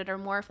being a predator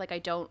morph, like I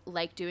don't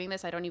like doing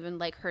this, I don't even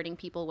like hurting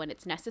people when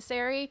it's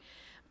necessary,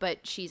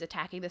 but she's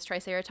attacking this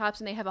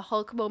Triceratops, and they have a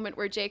Hulk moment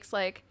where Jake's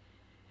like,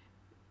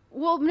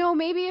 well, no,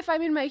 maybe if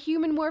I'm in my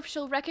human morph,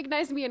 she'll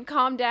recognize me and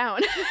calm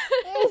down.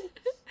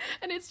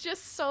 And it's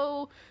just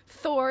so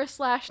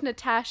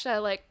Thor/Natasha,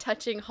 like,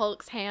 touching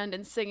Hulk's hand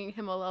and singing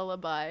him a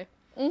lullaby.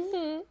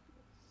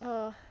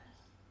 Oh,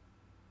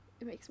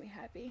 it makes me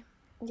happy.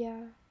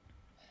 Yeah.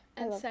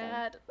 And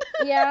sad.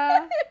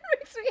 Yeah. It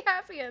makes me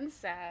happy and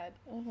sad.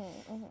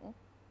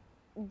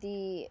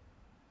 The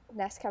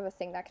Nesk have a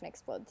thing that can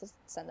explode to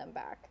send them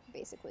back,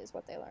 basically, is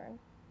what they learn.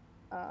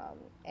 I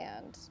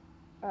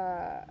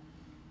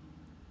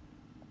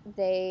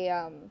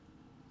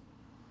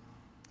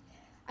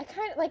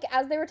kind of, like,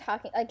 as they were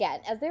talking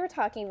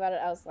about it,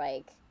 I was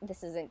like,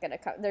 this isn't gonna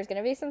come, there's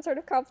gonna be some sort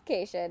of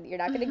complication, you're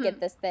not gonna get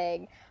this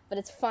thing, but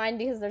it's fine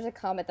because there's a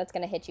comet that's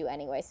gonna hit you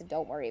anyway, so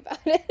don't worry about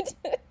it.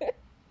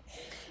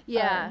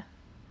 Yeah.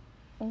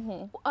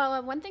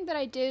 One thing that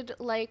I did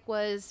like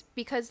was,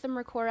 because the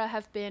Mercora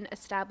have been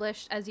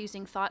established as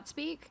using thought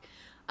speak,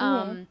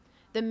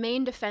 the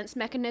main defense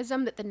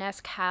mechanism that the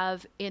Nesk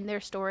have in their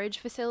storage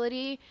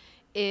facility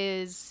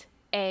is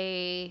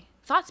a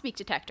thought speak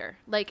detector.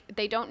 Like,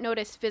 they don't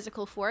notice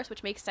physical force,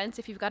 which makes sense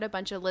if you've got a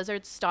bunch of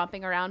lizards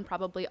stomping around,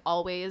 probably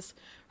always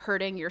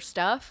hurting your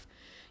stuff.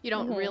 You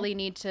don't really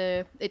need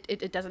to,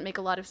 it doesn't make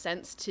a lot of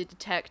sense to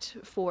detect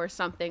for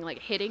something like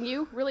hitting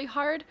you really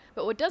hard.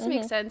 But what does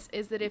make sense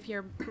is that if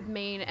your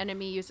main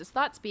enemy uses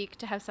thought speak,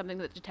 to have something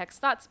that detects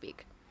thought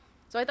speak.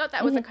 So I thought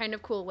that was a kind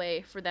of cool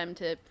way for them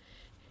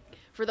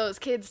for those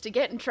kids to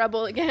get in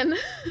trouble again.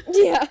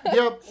 Yeah.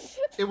 Yep.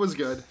 It was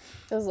good.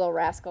 Those little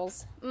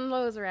rascals.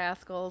 Those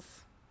rascals.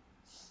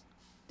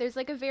 There's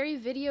like a very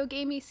video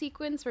gamey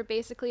sequence where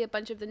basically a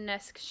bunch of the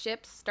Nesk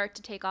ships start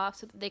to take off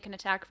so that they can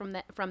attack from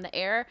the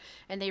air,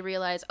 and they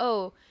realize,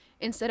 oh,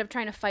 instead of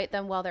trying to fight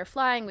them while they're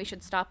flying, we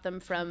should stop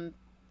them from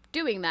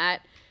doing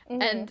that.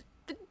 And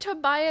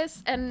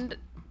Tobias and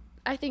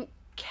I think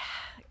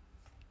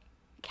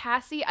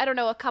Cassie, I don't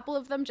know, a couple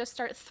of them just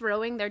start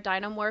throwing their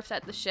Dinomorphs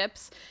at the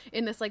ships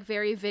in this like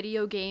very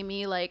video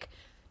gamey, like,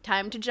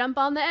 time to jump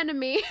on the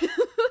enemy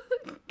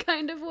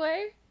kind of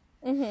way.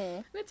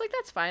 And it's like,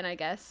 that's fine, I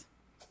guess.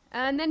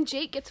 And then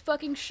Jake gets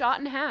fucking shot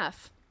in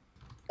half.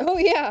 Oh,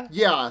 yeah.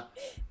 Yeah.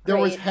 There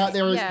was Right.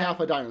 half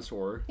a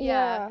dinosaur.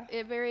 Yeah,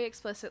 it very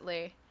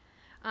explicitly.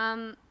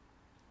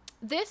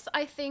 This,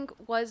 I think,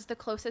 was the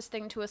closest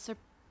thing to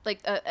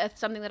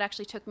something that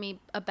actually took me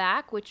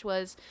aback, which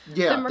was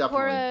the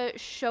Mercora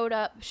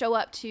show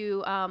up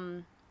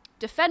to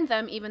defend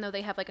them, even though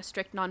they have like a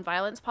strict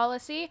non-violence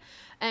policy,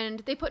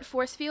 and they put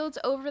force fields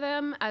over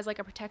them as like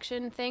a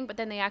protection thing, but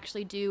then they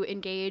actually do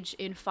engage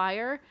in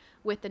fire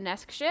with the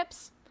Nesk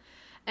ships.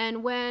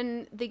 And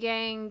when the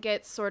gang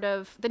gets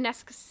the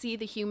Nesk see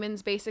the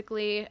humans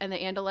basically and the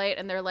Andalite,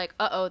 and they're like,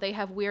 uh-oh, they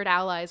have weird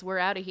allies, we're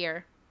out of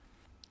here.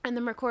 And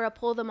the Mercora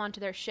pull them onto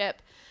their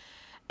ship,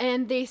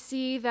 and they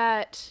see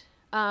that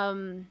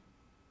the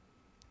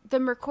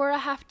Mercora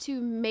have to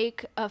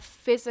make a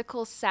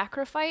physical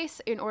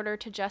sacrifice in order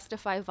to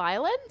justify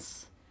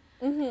violence.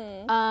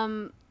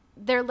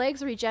 Their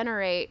legs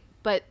regenerate,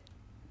 but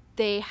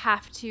they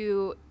have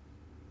to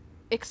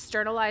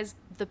externalize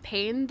the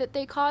pain that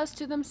they cause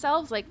to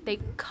themselves. Like, they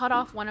cut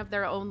off one of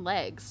their own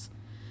legs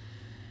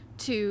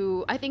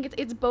to, I think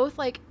it's both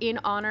like in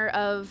honor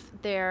of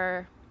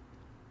their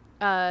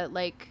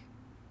like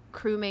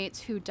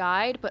crewmates who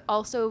died, but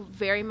also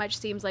very much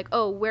seems like,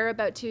 oh, we're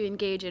about to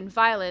engage in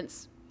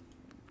violence,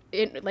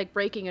 in like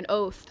breaking an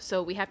oath,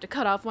 so we have to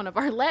cut off one of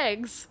our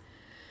legs.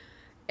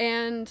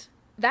 And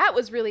that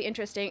was really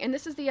interesting. And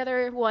this is the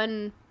other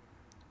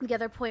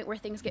point where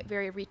things get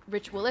very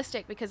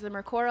ritualistic, because the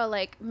Mercora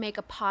like make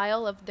a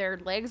pile of their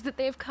legs that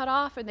they've cut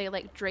off, and they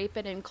like drape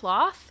it in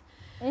cloth.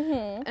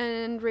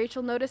 And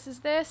Rachel notices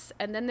this,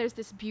 and then there's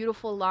this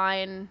beautiful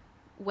line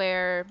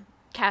where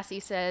Cassie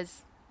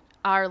says,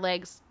 our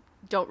legs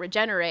don't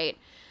regenerate,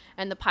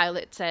 and the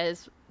pilot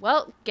says,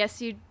 well,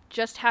 guess you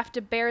just have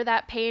to bear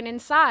that pain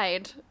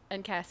inside.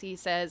 And Cassie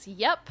says,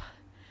 yep,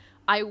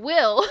 I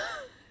will.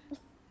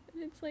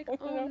 It's like,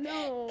 oh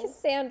no,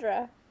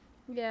 Cassandra.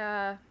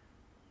 Yeah,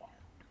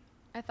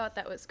 I thought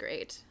that was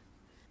great.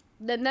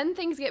 Then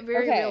things get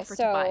very real for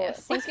Tobias.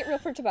 Things get real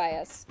for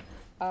Tobias.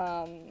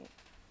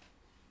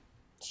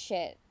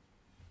 Shit,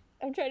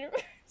 I'm trying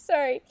to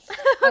sorry.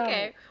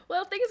 Okay,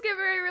 well, things get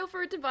very real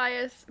for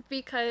Tobias,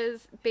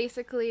 because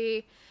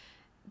basically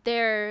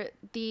the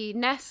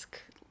Nesk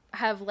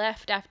have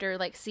left after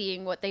like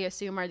seeing what they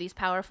assume are these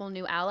powerful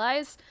new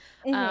allies.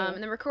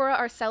 And the Mercora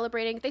are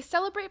celebrating. They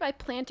celebrate by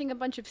planting a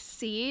bunch of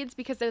seeds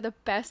because they're the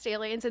best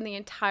aliens in the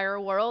entire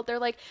world. They're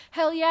like,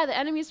 hell yeah, the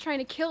enemies trying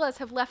to kill us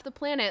have left the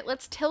planet.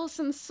 Let's till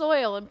some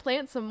soil and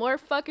plant some more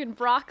fucking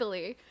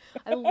broccoli.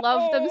 I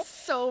love them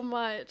so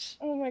much.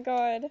 Oh my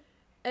god.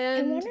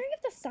 And I'm wondering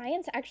if the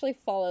science actually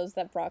follows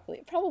that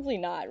broccoli. Probably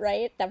not,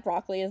 right? That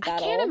broccoli is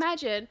that old. I can't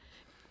imagine.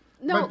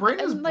 No, my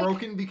brain is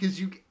broken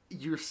because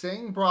you're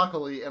saying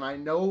broccoli, and I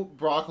know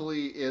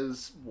broccoli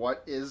is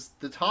what is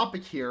the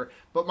topic here,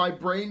 but my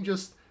brain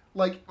just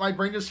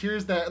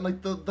hears that, and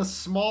like the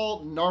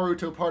small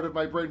Naruto part of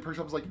my brain perks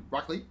up, is like,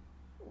 Rock Lee?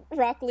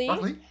 Rock Lee?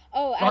 Rock Lee?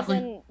 Oh, Rock as Lee?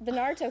 in the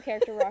Naruto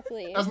character Rock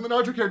Lee. As in the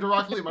Naruto character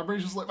Rock Lee. My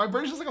brain's just like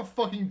a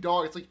fucking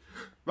dog. It's like,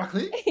 Rock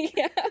Lee?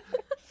 Yeah.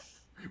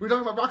 We're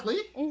talking about Rock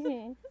Lee?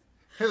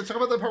 Hey, let's talk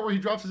about the part where he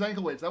drops his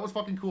ankle weights. That was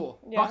fucking cool.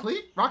 Yeah. Rock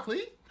Lee? Rock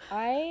Lee?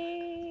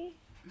 I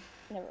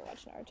never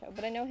watched Naruto,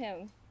 but I know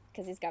him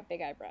because he's got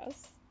big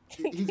eyebrows.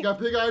 He's got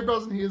big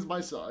eyebrows, and he is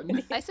my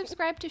son. I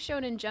subscribed to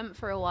Shonen Jump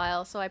for a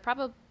while, so I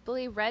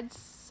probably read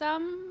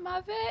some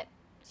of it.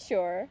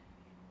 Sure.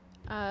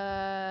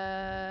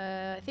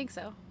 I think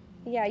so.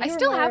 Yeah, I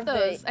still have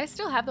those. I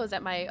still have those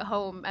at my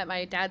home, at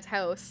my dad's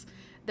house.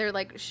 They're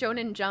like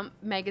Shonen Jump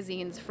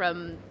magazines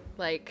from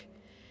like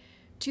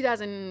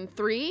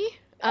 2003.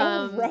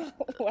 Wow.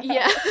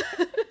 Yeah.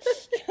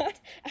 God,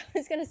 I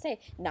was gonna say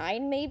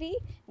 9, maybe.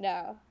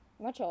 No,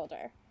 much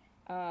older.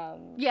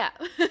 Yeah.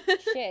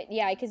 Shit.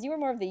 Yeah, because you were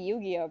more of the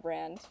Yu-Gi-Oh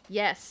brand.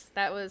 Yes,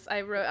 that was. I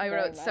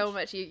wrote so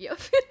much Yu-Gi-Oh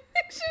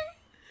fiction.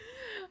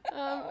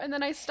 And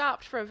then I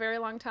stopped for a very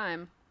long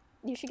time.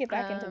 You should get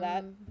back into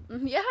that.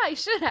 Yeah, I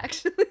should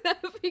actually.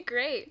 That would be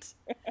great.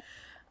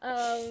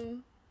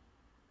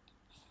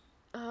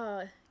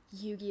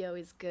 Yu-Gi-Oh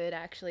is good,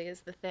 actually,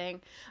 is the thing.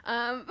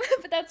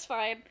 But that's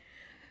fine.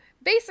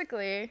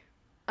 Basically,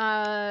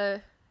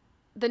 the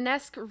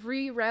Nesk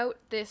reroute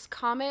this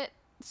comet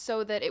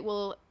so that it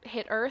will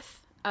hit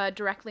Earth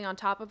directly on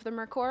top of the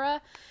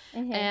Mercora.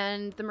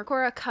 And the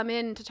Mercora come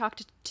in to talk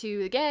to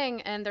the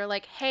gang, and they're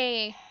like,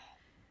 hey,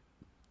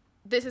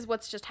 this is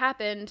what's just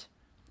happened.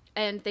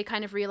 And they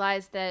kind of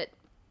realize that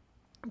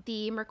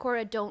the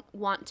Mercora don't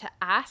want to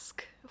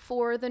ask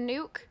for the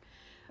nuke,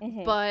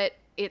 but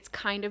it's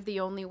kind of the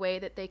only way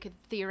that they could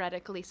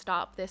theoretically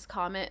stop this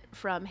comet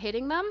from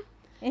hitting them.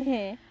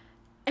 Mm-hmm.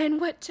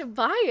 And what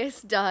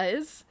Tobias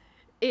does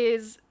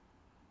is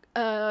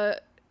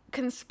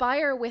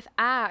conspire with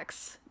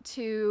Axe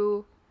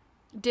to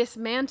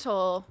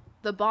dismantle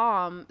the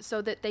bomb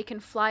so that they can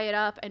fly it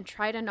up and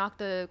try to knock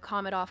the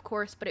comet off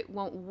course, but it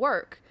won't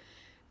work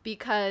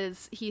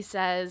because he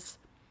says,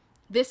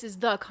 this is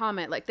the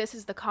comet, like this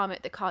is the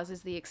comet that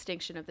causes the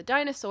extinction of the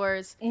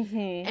dinosaurs.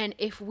 Mm-hmm. And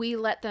if we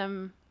let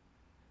them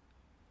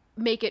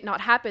make it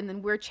not happen,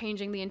 then we're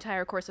changing the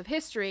entire course of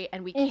history,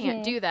 and we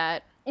can't do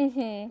that.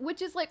 Mm-hmm.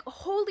 Which is like,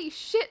 holy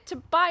shit,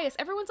 Tobias.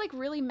 Everyone's like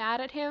really mad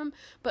at him,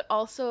 but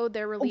also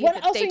they're relieved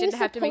that they didn't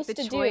have to make the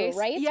choice.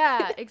 Right?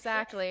 Yeah,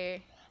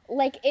 exactly.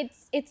 Like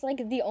it's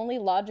like the only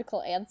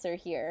logical answer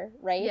here,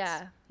 right?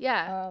 Yeah.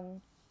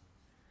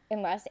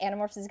 Unless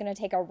Animorphs is going to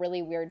take a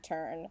really weird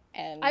turn.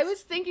 And I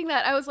was thinking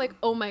that. I was like,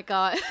 oh my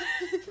god.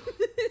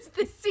 Is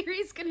this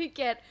series going to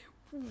get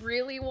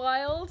really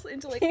wild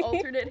into like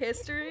alternate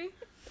history?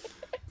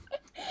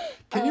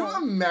 Can you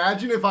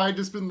imagine if I had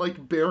just been,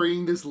 like,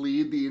 burying this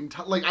lead the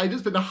entire... Like, I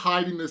just been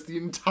hiding this the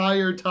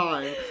entire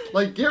time.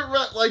 Like, get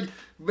right... Like,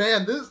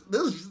 man,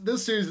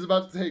 this series is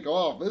about to take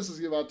off. This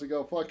is about to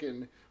go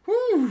fucking...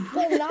 Whew.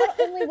 Well, not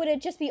only would it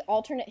just be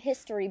alternate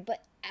history,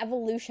 but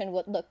evolution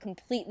would look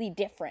completely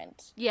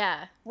different.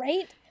 Yeah.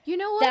 Right? You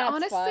know what?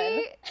 That's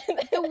Honestly,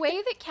 the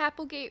way that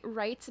Kapplegate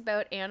writes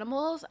about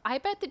animals, I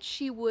bet that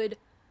she would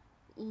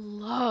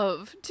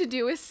love to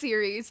do a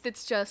series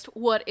that's just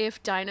what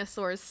if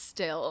dinosaurs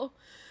still.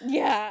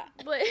 Yeah.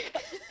 Like,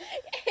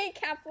 Hey,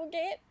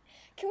 Kapplegate,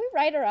 can we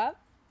write her up?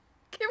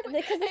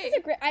 Because this is a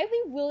great... I'd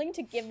be willing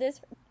to give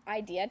this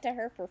idea to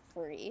her for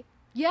free.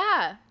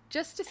 Yeah,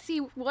 just to see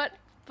what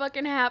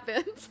fucking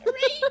happens.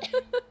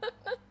 Right?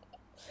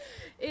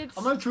 It's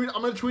I'm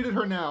gonna tweet at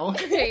her now.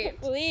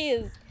 great.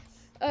 Please.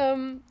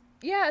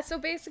 Yeah, so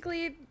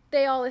basically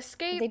they all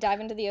escape. They dive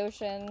into the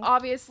ocean.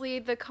 Obviously,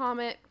 the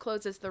comet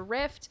closes the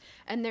rift,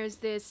 and there's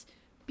this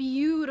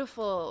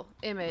beautiful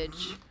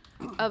image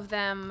of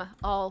them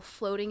all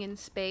floating in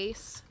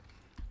space,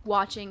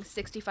 watching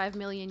 65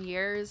 million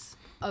years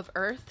of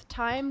Earth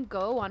time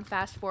go on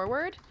fast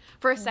forward.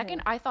 For a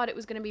second, I thought it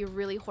was going to be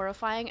really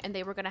horrifying, and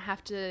they were going to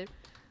have to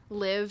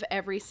live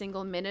every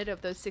single minute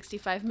of those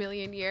 65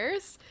 million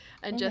years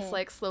and just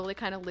like slowly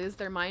kind of lose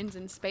their minds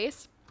in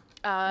space.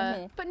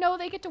 But no,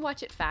 they get to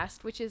watch it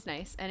fast, which is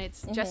nice, and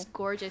it's just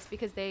gorgeous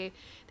because they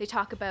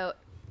talk about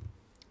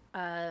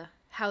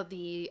how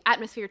the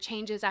atmosphere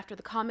changes after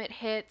the comet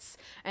hits,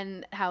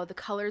 and how the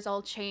colors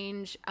all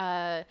change,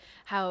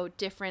 how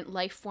different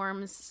life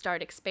forms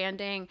start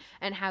expanding,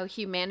 and how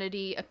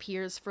humanity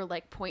appears for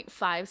like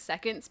 0.5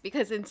 seconds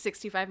because in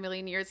 65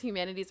 million years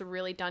humanity's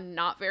really done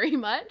not very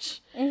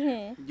much.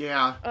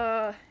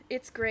 Yeah.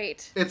 It's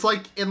great. It's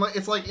like in the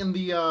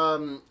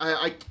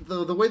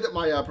way that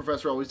my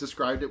professor always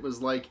described it was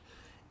like,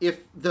 if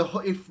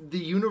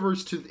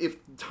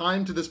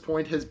time to this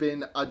point has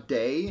been a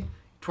day,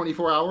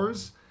 24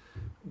 hours,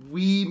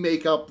 we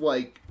make up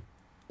like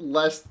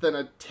less than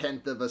a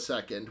tenth of a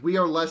second. We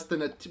are like,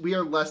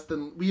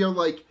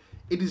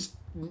 it is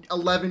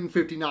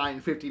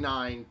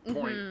 11:59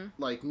 point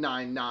like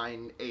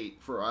 998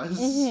 for us.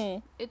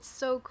 It's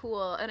so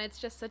cool, and it's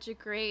just such a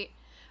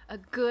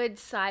good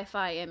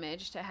sci-fi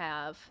image to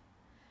have.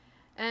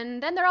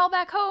 And then they're all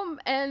back home,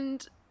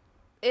 and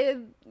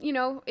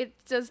it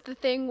does the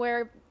thing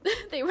where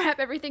they wrap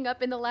everything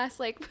up in the last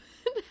like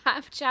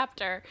half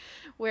chapter,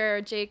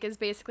 where Jake is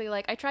basically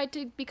like, I tried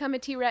to become a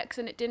T-Rex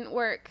and it didn't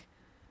work,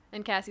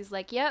 and Cassie's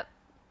like, yep.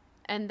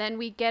 And then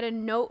we get a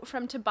note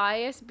from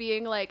Tobias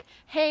being like,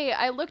 hey,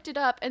 I looked it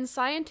up, and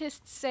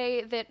scientists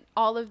say that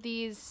all of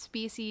these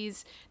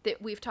species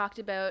that we've talked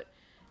about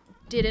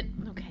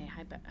didn't... Okay,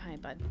 hi,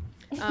 bud.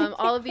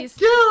 All of these...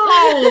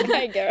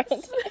 Hi,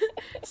 girls.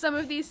 Some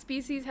of these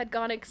species had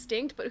gone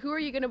extinct, but who are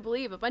you going to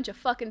believe? A bunch of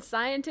fucking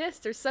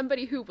scientists or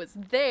somebody who was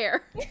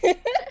there?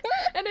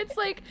 And it's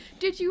like,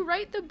 did you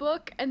write the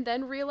book and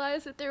then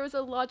realize that there was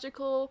a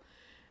logical...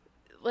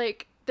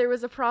 Like, there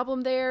was a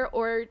problem there,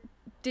 or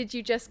did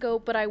you just go,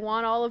 but I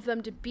want all of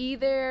them to be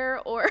there,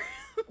 or...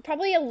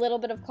 Probably a little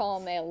bit of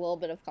column A, a little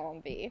bit of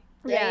column B.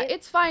 Right? Yeah,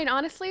 it's fine.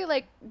 Honestly,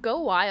 like, go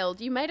wild.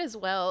 You might as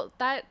well.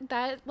 That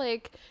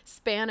like,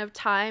 span of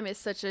time is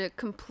such a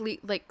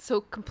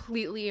so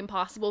completely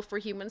impossible for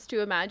humans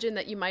to imagine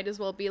that you might as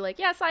well be like,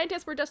 yeah,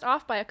 scientists were just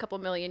off by a couple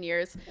million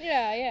years.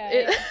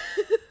 Yeah.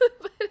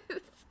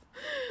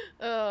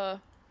 But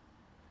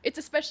it's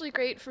especially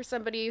great for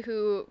somebody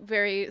who,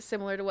 very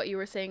similar to what you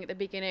were saying at the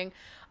beginning,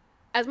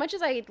 as much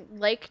as I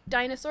like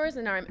dinosaurs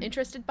and I'm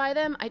interested by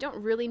them, I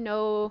don't really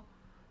know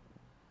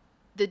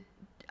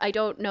I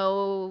don't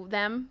know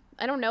them.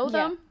 I don't know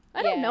them.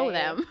 I don't know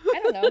them. I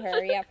don't know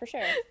her, yeah, for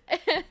sure.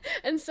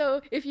 And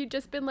so if you'd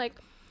just been like,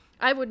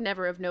 I would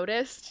never have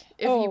noticed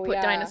if you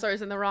put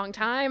dinosaurs in the wrong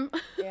time.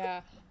 Yeah.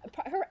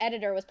 Her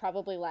editor was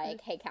probably like,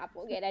 hey,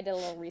 Kapplegate, I did a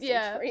little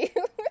research for you.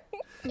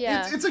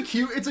 Yeah.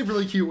 It's a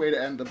really cute way to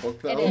end the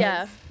book, though. It is.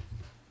 Yeah.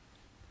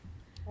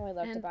 Oh, I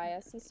love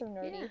Tobias. He's so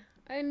nerdy. Yeah.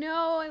 I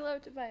know. I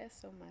love Tobias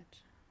so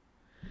much.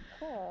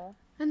 Cool.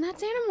 And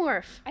that's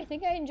Animorph. I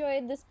think I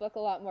enjoyed this book a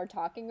lot more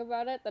talking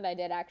about it than I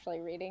did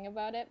actually reading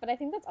about it. But I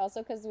think that's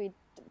also because we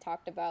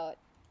talked about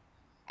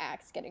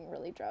Axe getting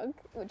really drunk,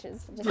 which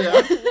is just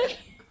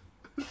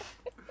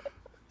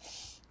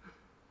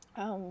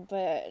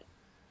but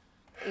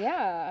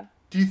yeah.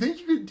 Do you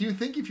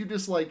think if you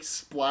just like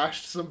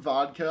splashed some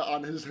vodka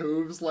on his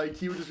hooves, like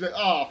he would just be like,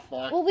 oh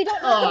fuck. Well, we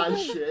don't know how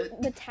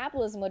shit. the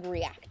metabolism would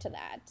react to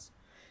that.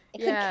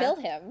 It could kill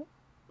him.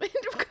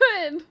 It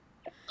could.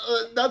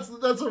 That's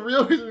a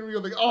real reason we go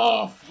like,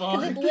 oh fuck.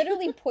 Because it's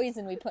literally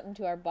poison we put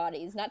into our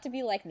bodies. Not to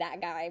be like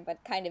that guy,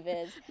 but kind of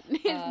is.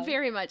 It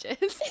very much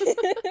is.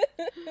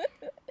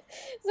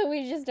 So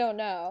we just don't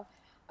know.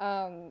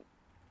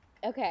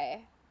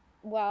 Okay.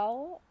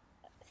 Well,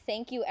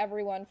 thank you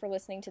everyone for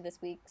listening to this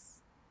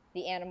week's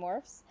The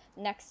Animorphs.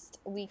 Next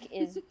week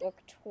is book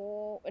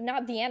 12.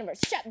 Not The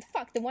Animorphs. Shut the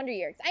fuck, The Wonder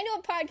Years. I know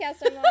what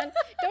podcast I'm on.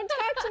 Don't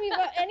talk to me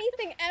about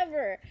anything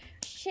ever.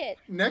 Shit.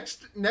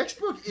 Next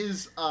book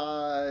is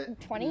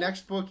 20?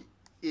 Next book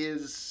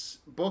is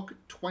book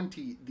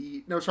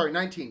 20.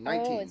 19.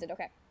 Oh, is it?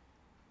 Okay.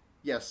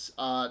 Yes.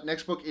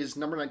 Next book is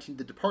number 19,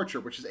 The Departure,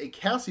 which is a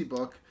Cassie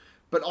book,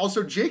 but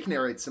also Jake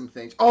narrates some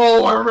things.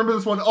 Oh, I remember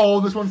this one. Oh,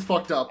 this one's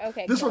fucked up.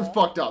 Okay, This cool. one's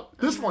fucked up.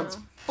 This one's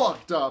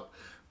fucked up.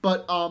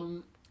 But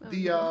I'll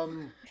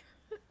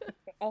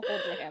hold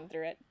your hand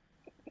through it.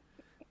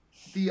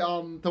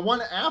 The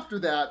one after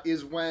that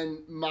is when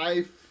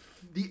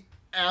the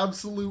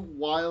absolute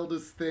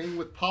wildest thing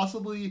with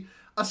possibly,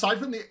 aside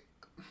from the,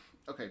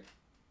 okay,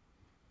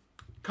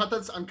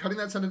 I'm cutting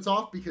that sentence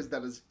off because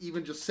that is,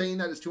 even just saying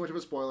that is too much of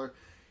a spoiler.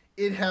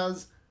 It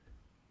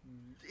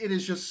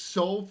is just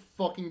so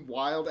fucking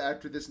wild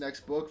after this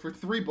next book for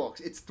 3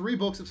 books. It's 3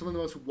 books of some of the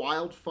most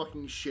wild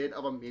fucking shit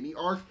of a mini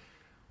arc.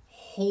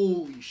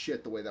 Holy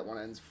shit, the way that one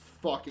ends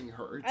fucking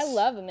hurts. I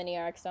love a mini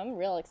arc, so I'm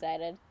real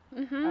excited.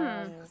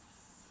 Mm-hmm.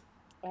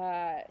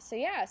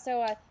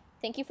 So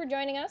thank you for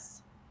joining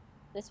us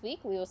this week.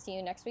 We will see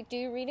you next week. Do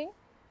you reading?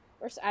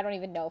 Or I don't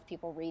even know if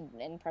people read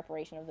in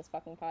preparation of this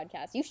fucking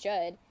podcast. You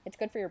should. It's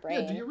good for your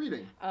brain. Yeah, do your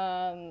reading.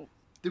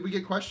 Did we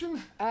get a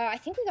question? I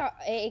think we got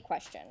a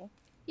question.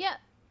 Yeah.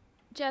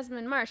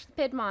 Jasmine Marsh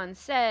Pidmon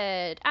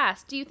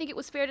asked, do you think it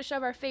was fair to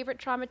shove our favorite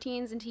trauma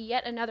teens into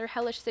yet another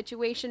hellish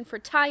situation for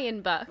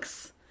tie-in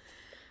bucks?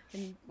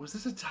 Was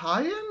this a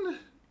tie-in?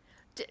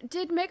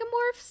 Did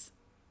Megamorphs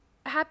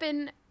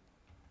happen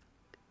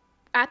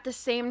at the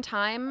same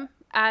time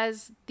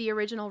as the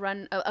original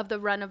run of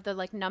the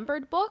like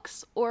numbered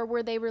books, or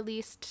were they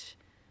released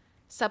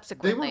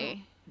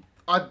subsequently?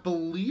 I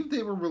believe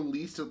they were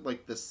released at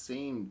like the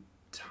same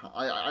time.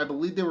 I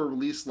believe they were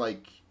released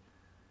like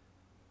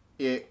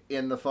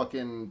in the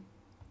fucking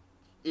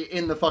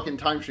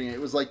time stream. It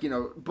was like,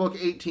 book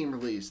 18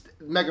 released,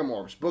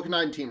 Megamorphs, book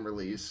 19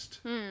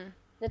 released.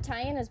 The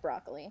tie-in is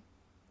broccoli.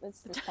 It's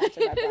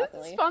sponsored by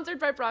broccoli. Sponsored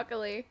by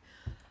broccoli.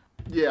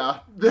 Yeah.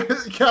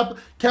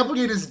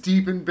 Kapplegate is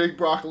deep in Big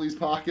Broccoli's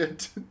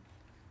pocket.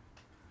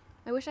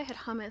 I wish I had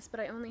hummus, but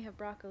I only have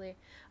broccoli.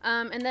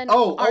 And then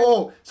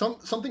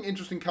something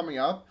interesting coming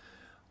up.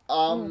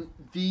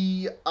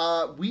 We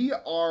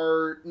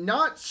are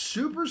not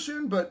super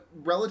soon, but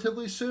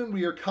relatively soon,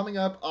 we are coming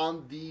up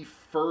on the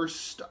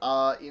first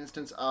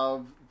instance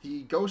of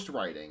the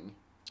ghostwriting.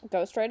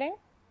 Ghostwriting?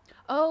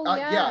 Oh,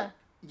 yeah.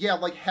 Yeah,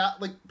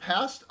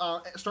 past,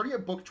 starting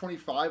at book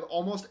 25,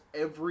 almost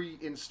every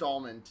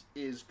installment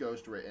is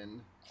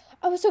ghostwritten.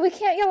 Oh, so we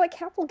can't yell at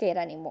Kapplegate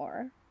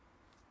anymore.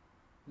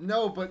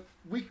 No, but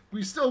we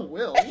still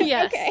will.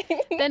 Yes. Okay.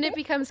 Then it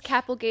becomes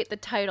Kapplegate the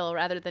title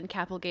rather than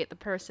Kapplegate the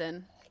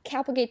person.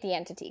 Kapplegate the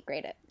entity.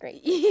 Great.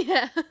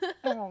 Yeah.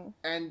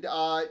 And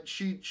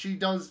she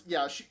does,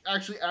 she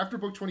actually, after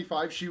book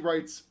 25, she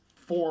writes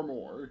 4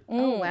 more.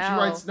 Oh,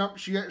 wow.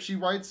 She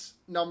writes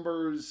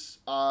numbers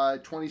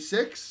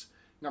 26,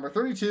 number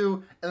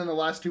 32, and then the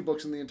last 2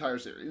 books in the entire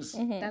series.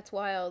 Mm-hmm. That's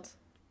wild.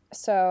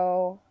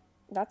 So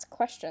that's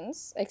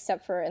questions,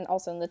 except for, and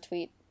also in the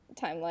tweet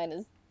timeline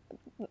is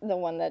the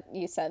one that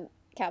you said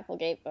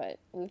Kapplegate, but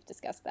we've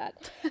discussed that.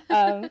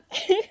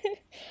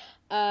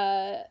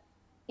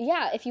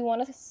 If you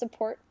want to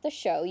support the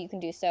show, you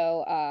can do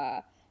so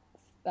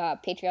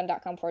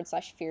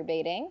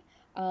patreon.com/fearbaiting.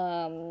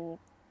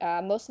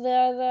 Most of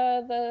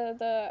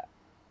the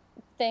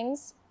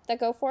things that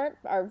go for it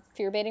are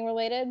fear-baiting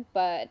related,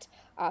 but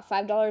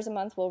 $5 a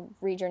month will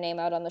read your name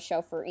out on the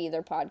show for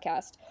either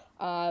podcast.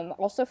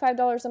 Also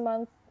 $5 a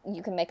month,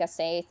 you can make us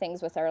say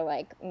things with our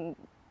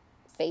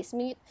face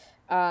meat.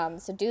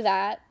 So do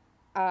that.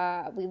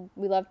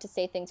 We love to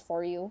say things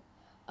for you.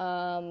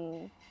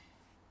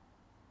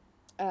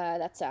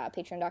 That's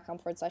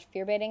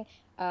patreon.com/fearbaiting.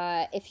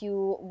 If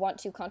you want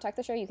to contact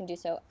the show, you can do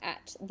so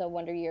at the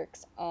Wonder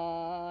Yerks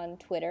on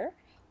Twitter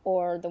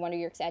or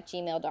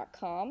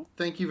thewonderyerks@gmail.com.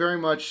 Thank you very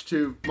much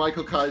to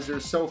Michael Kaiser,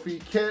 Sophie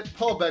Kitt,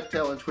 Paul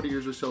Bechtel, and Twitter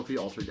user Sophie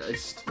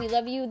Altergeist. We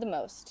love you the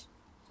most.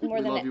 We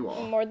love you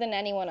all. More than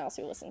anyone else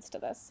who listens to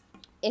this.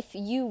 If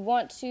you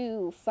want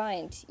to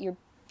find your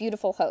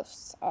beautiful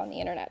hosts on the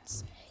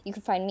internets. You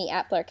can find me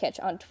at Blair Kitch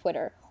on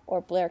Twitter or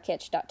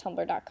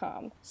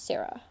blairkitch.tumblr.com.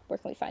 Sarah, where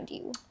can we find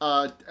you?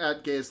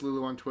 At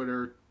GayesLulu on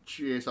Twitter,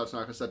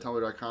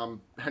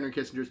 gas.snarkus.tumblr.com. Henry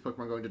Kissinger's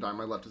Pokemon Going to Die,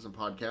 My Leftism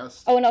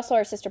podcast. Oh, and also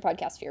our sister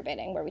podcast, Fear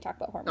Baiting, where we talk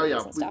about horror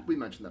movies and stuff. We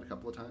mentioned that a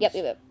couple of times.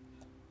 Yep.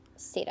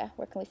 Seda,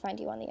 where can we find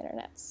you on the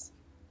internets?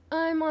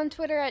 I'm on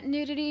Twitter at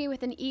nudity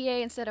with an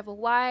EA instead of a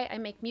Y. I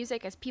make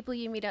music as people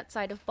you meet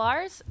outside of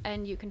bars,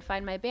 and you can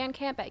find my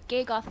Bandcamp at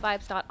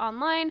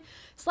gaygothvibes.online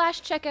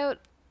 / check out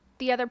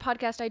the other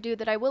podcast I do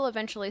that I will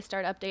eventually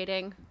start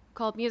updating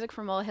called Music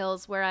for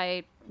Molehills, where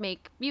I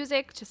make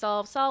music to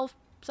solve small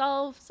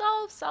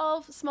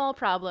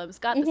problems.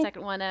 Got the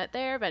second one out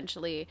there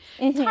eventually.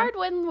 It's hard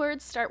when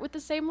words start with the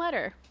same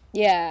letter.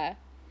 Yeah.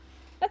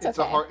 That's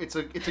okay. It's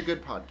a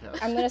good podcast.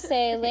 I'm going to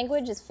say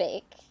language is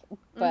fake,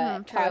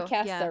 but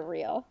podcasts are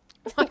real.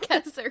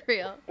 Podcasts are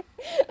real.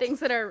 Things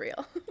that are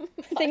real.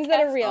 Things that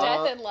are real.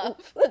 Death and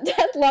love.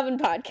 Death, love, and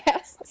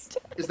podcasts.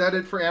 Is that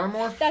it for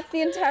Animorphs? That's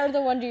the entire of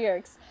the Wonder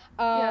Years.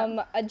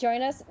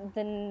 Join us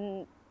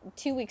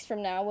 2 weeks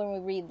from now when we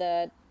read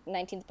the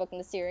 19th book in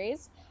the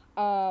series.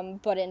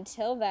 But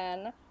until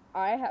then,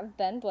 I have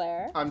been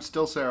Blair. I'm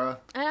still Sarah.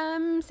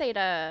 I'm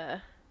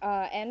Seda.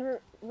 And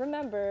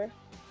remember,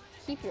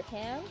 keep your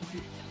hand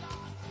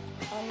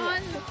on the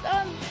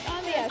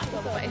on the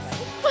astral device.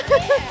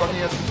 On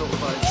the astral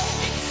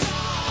device.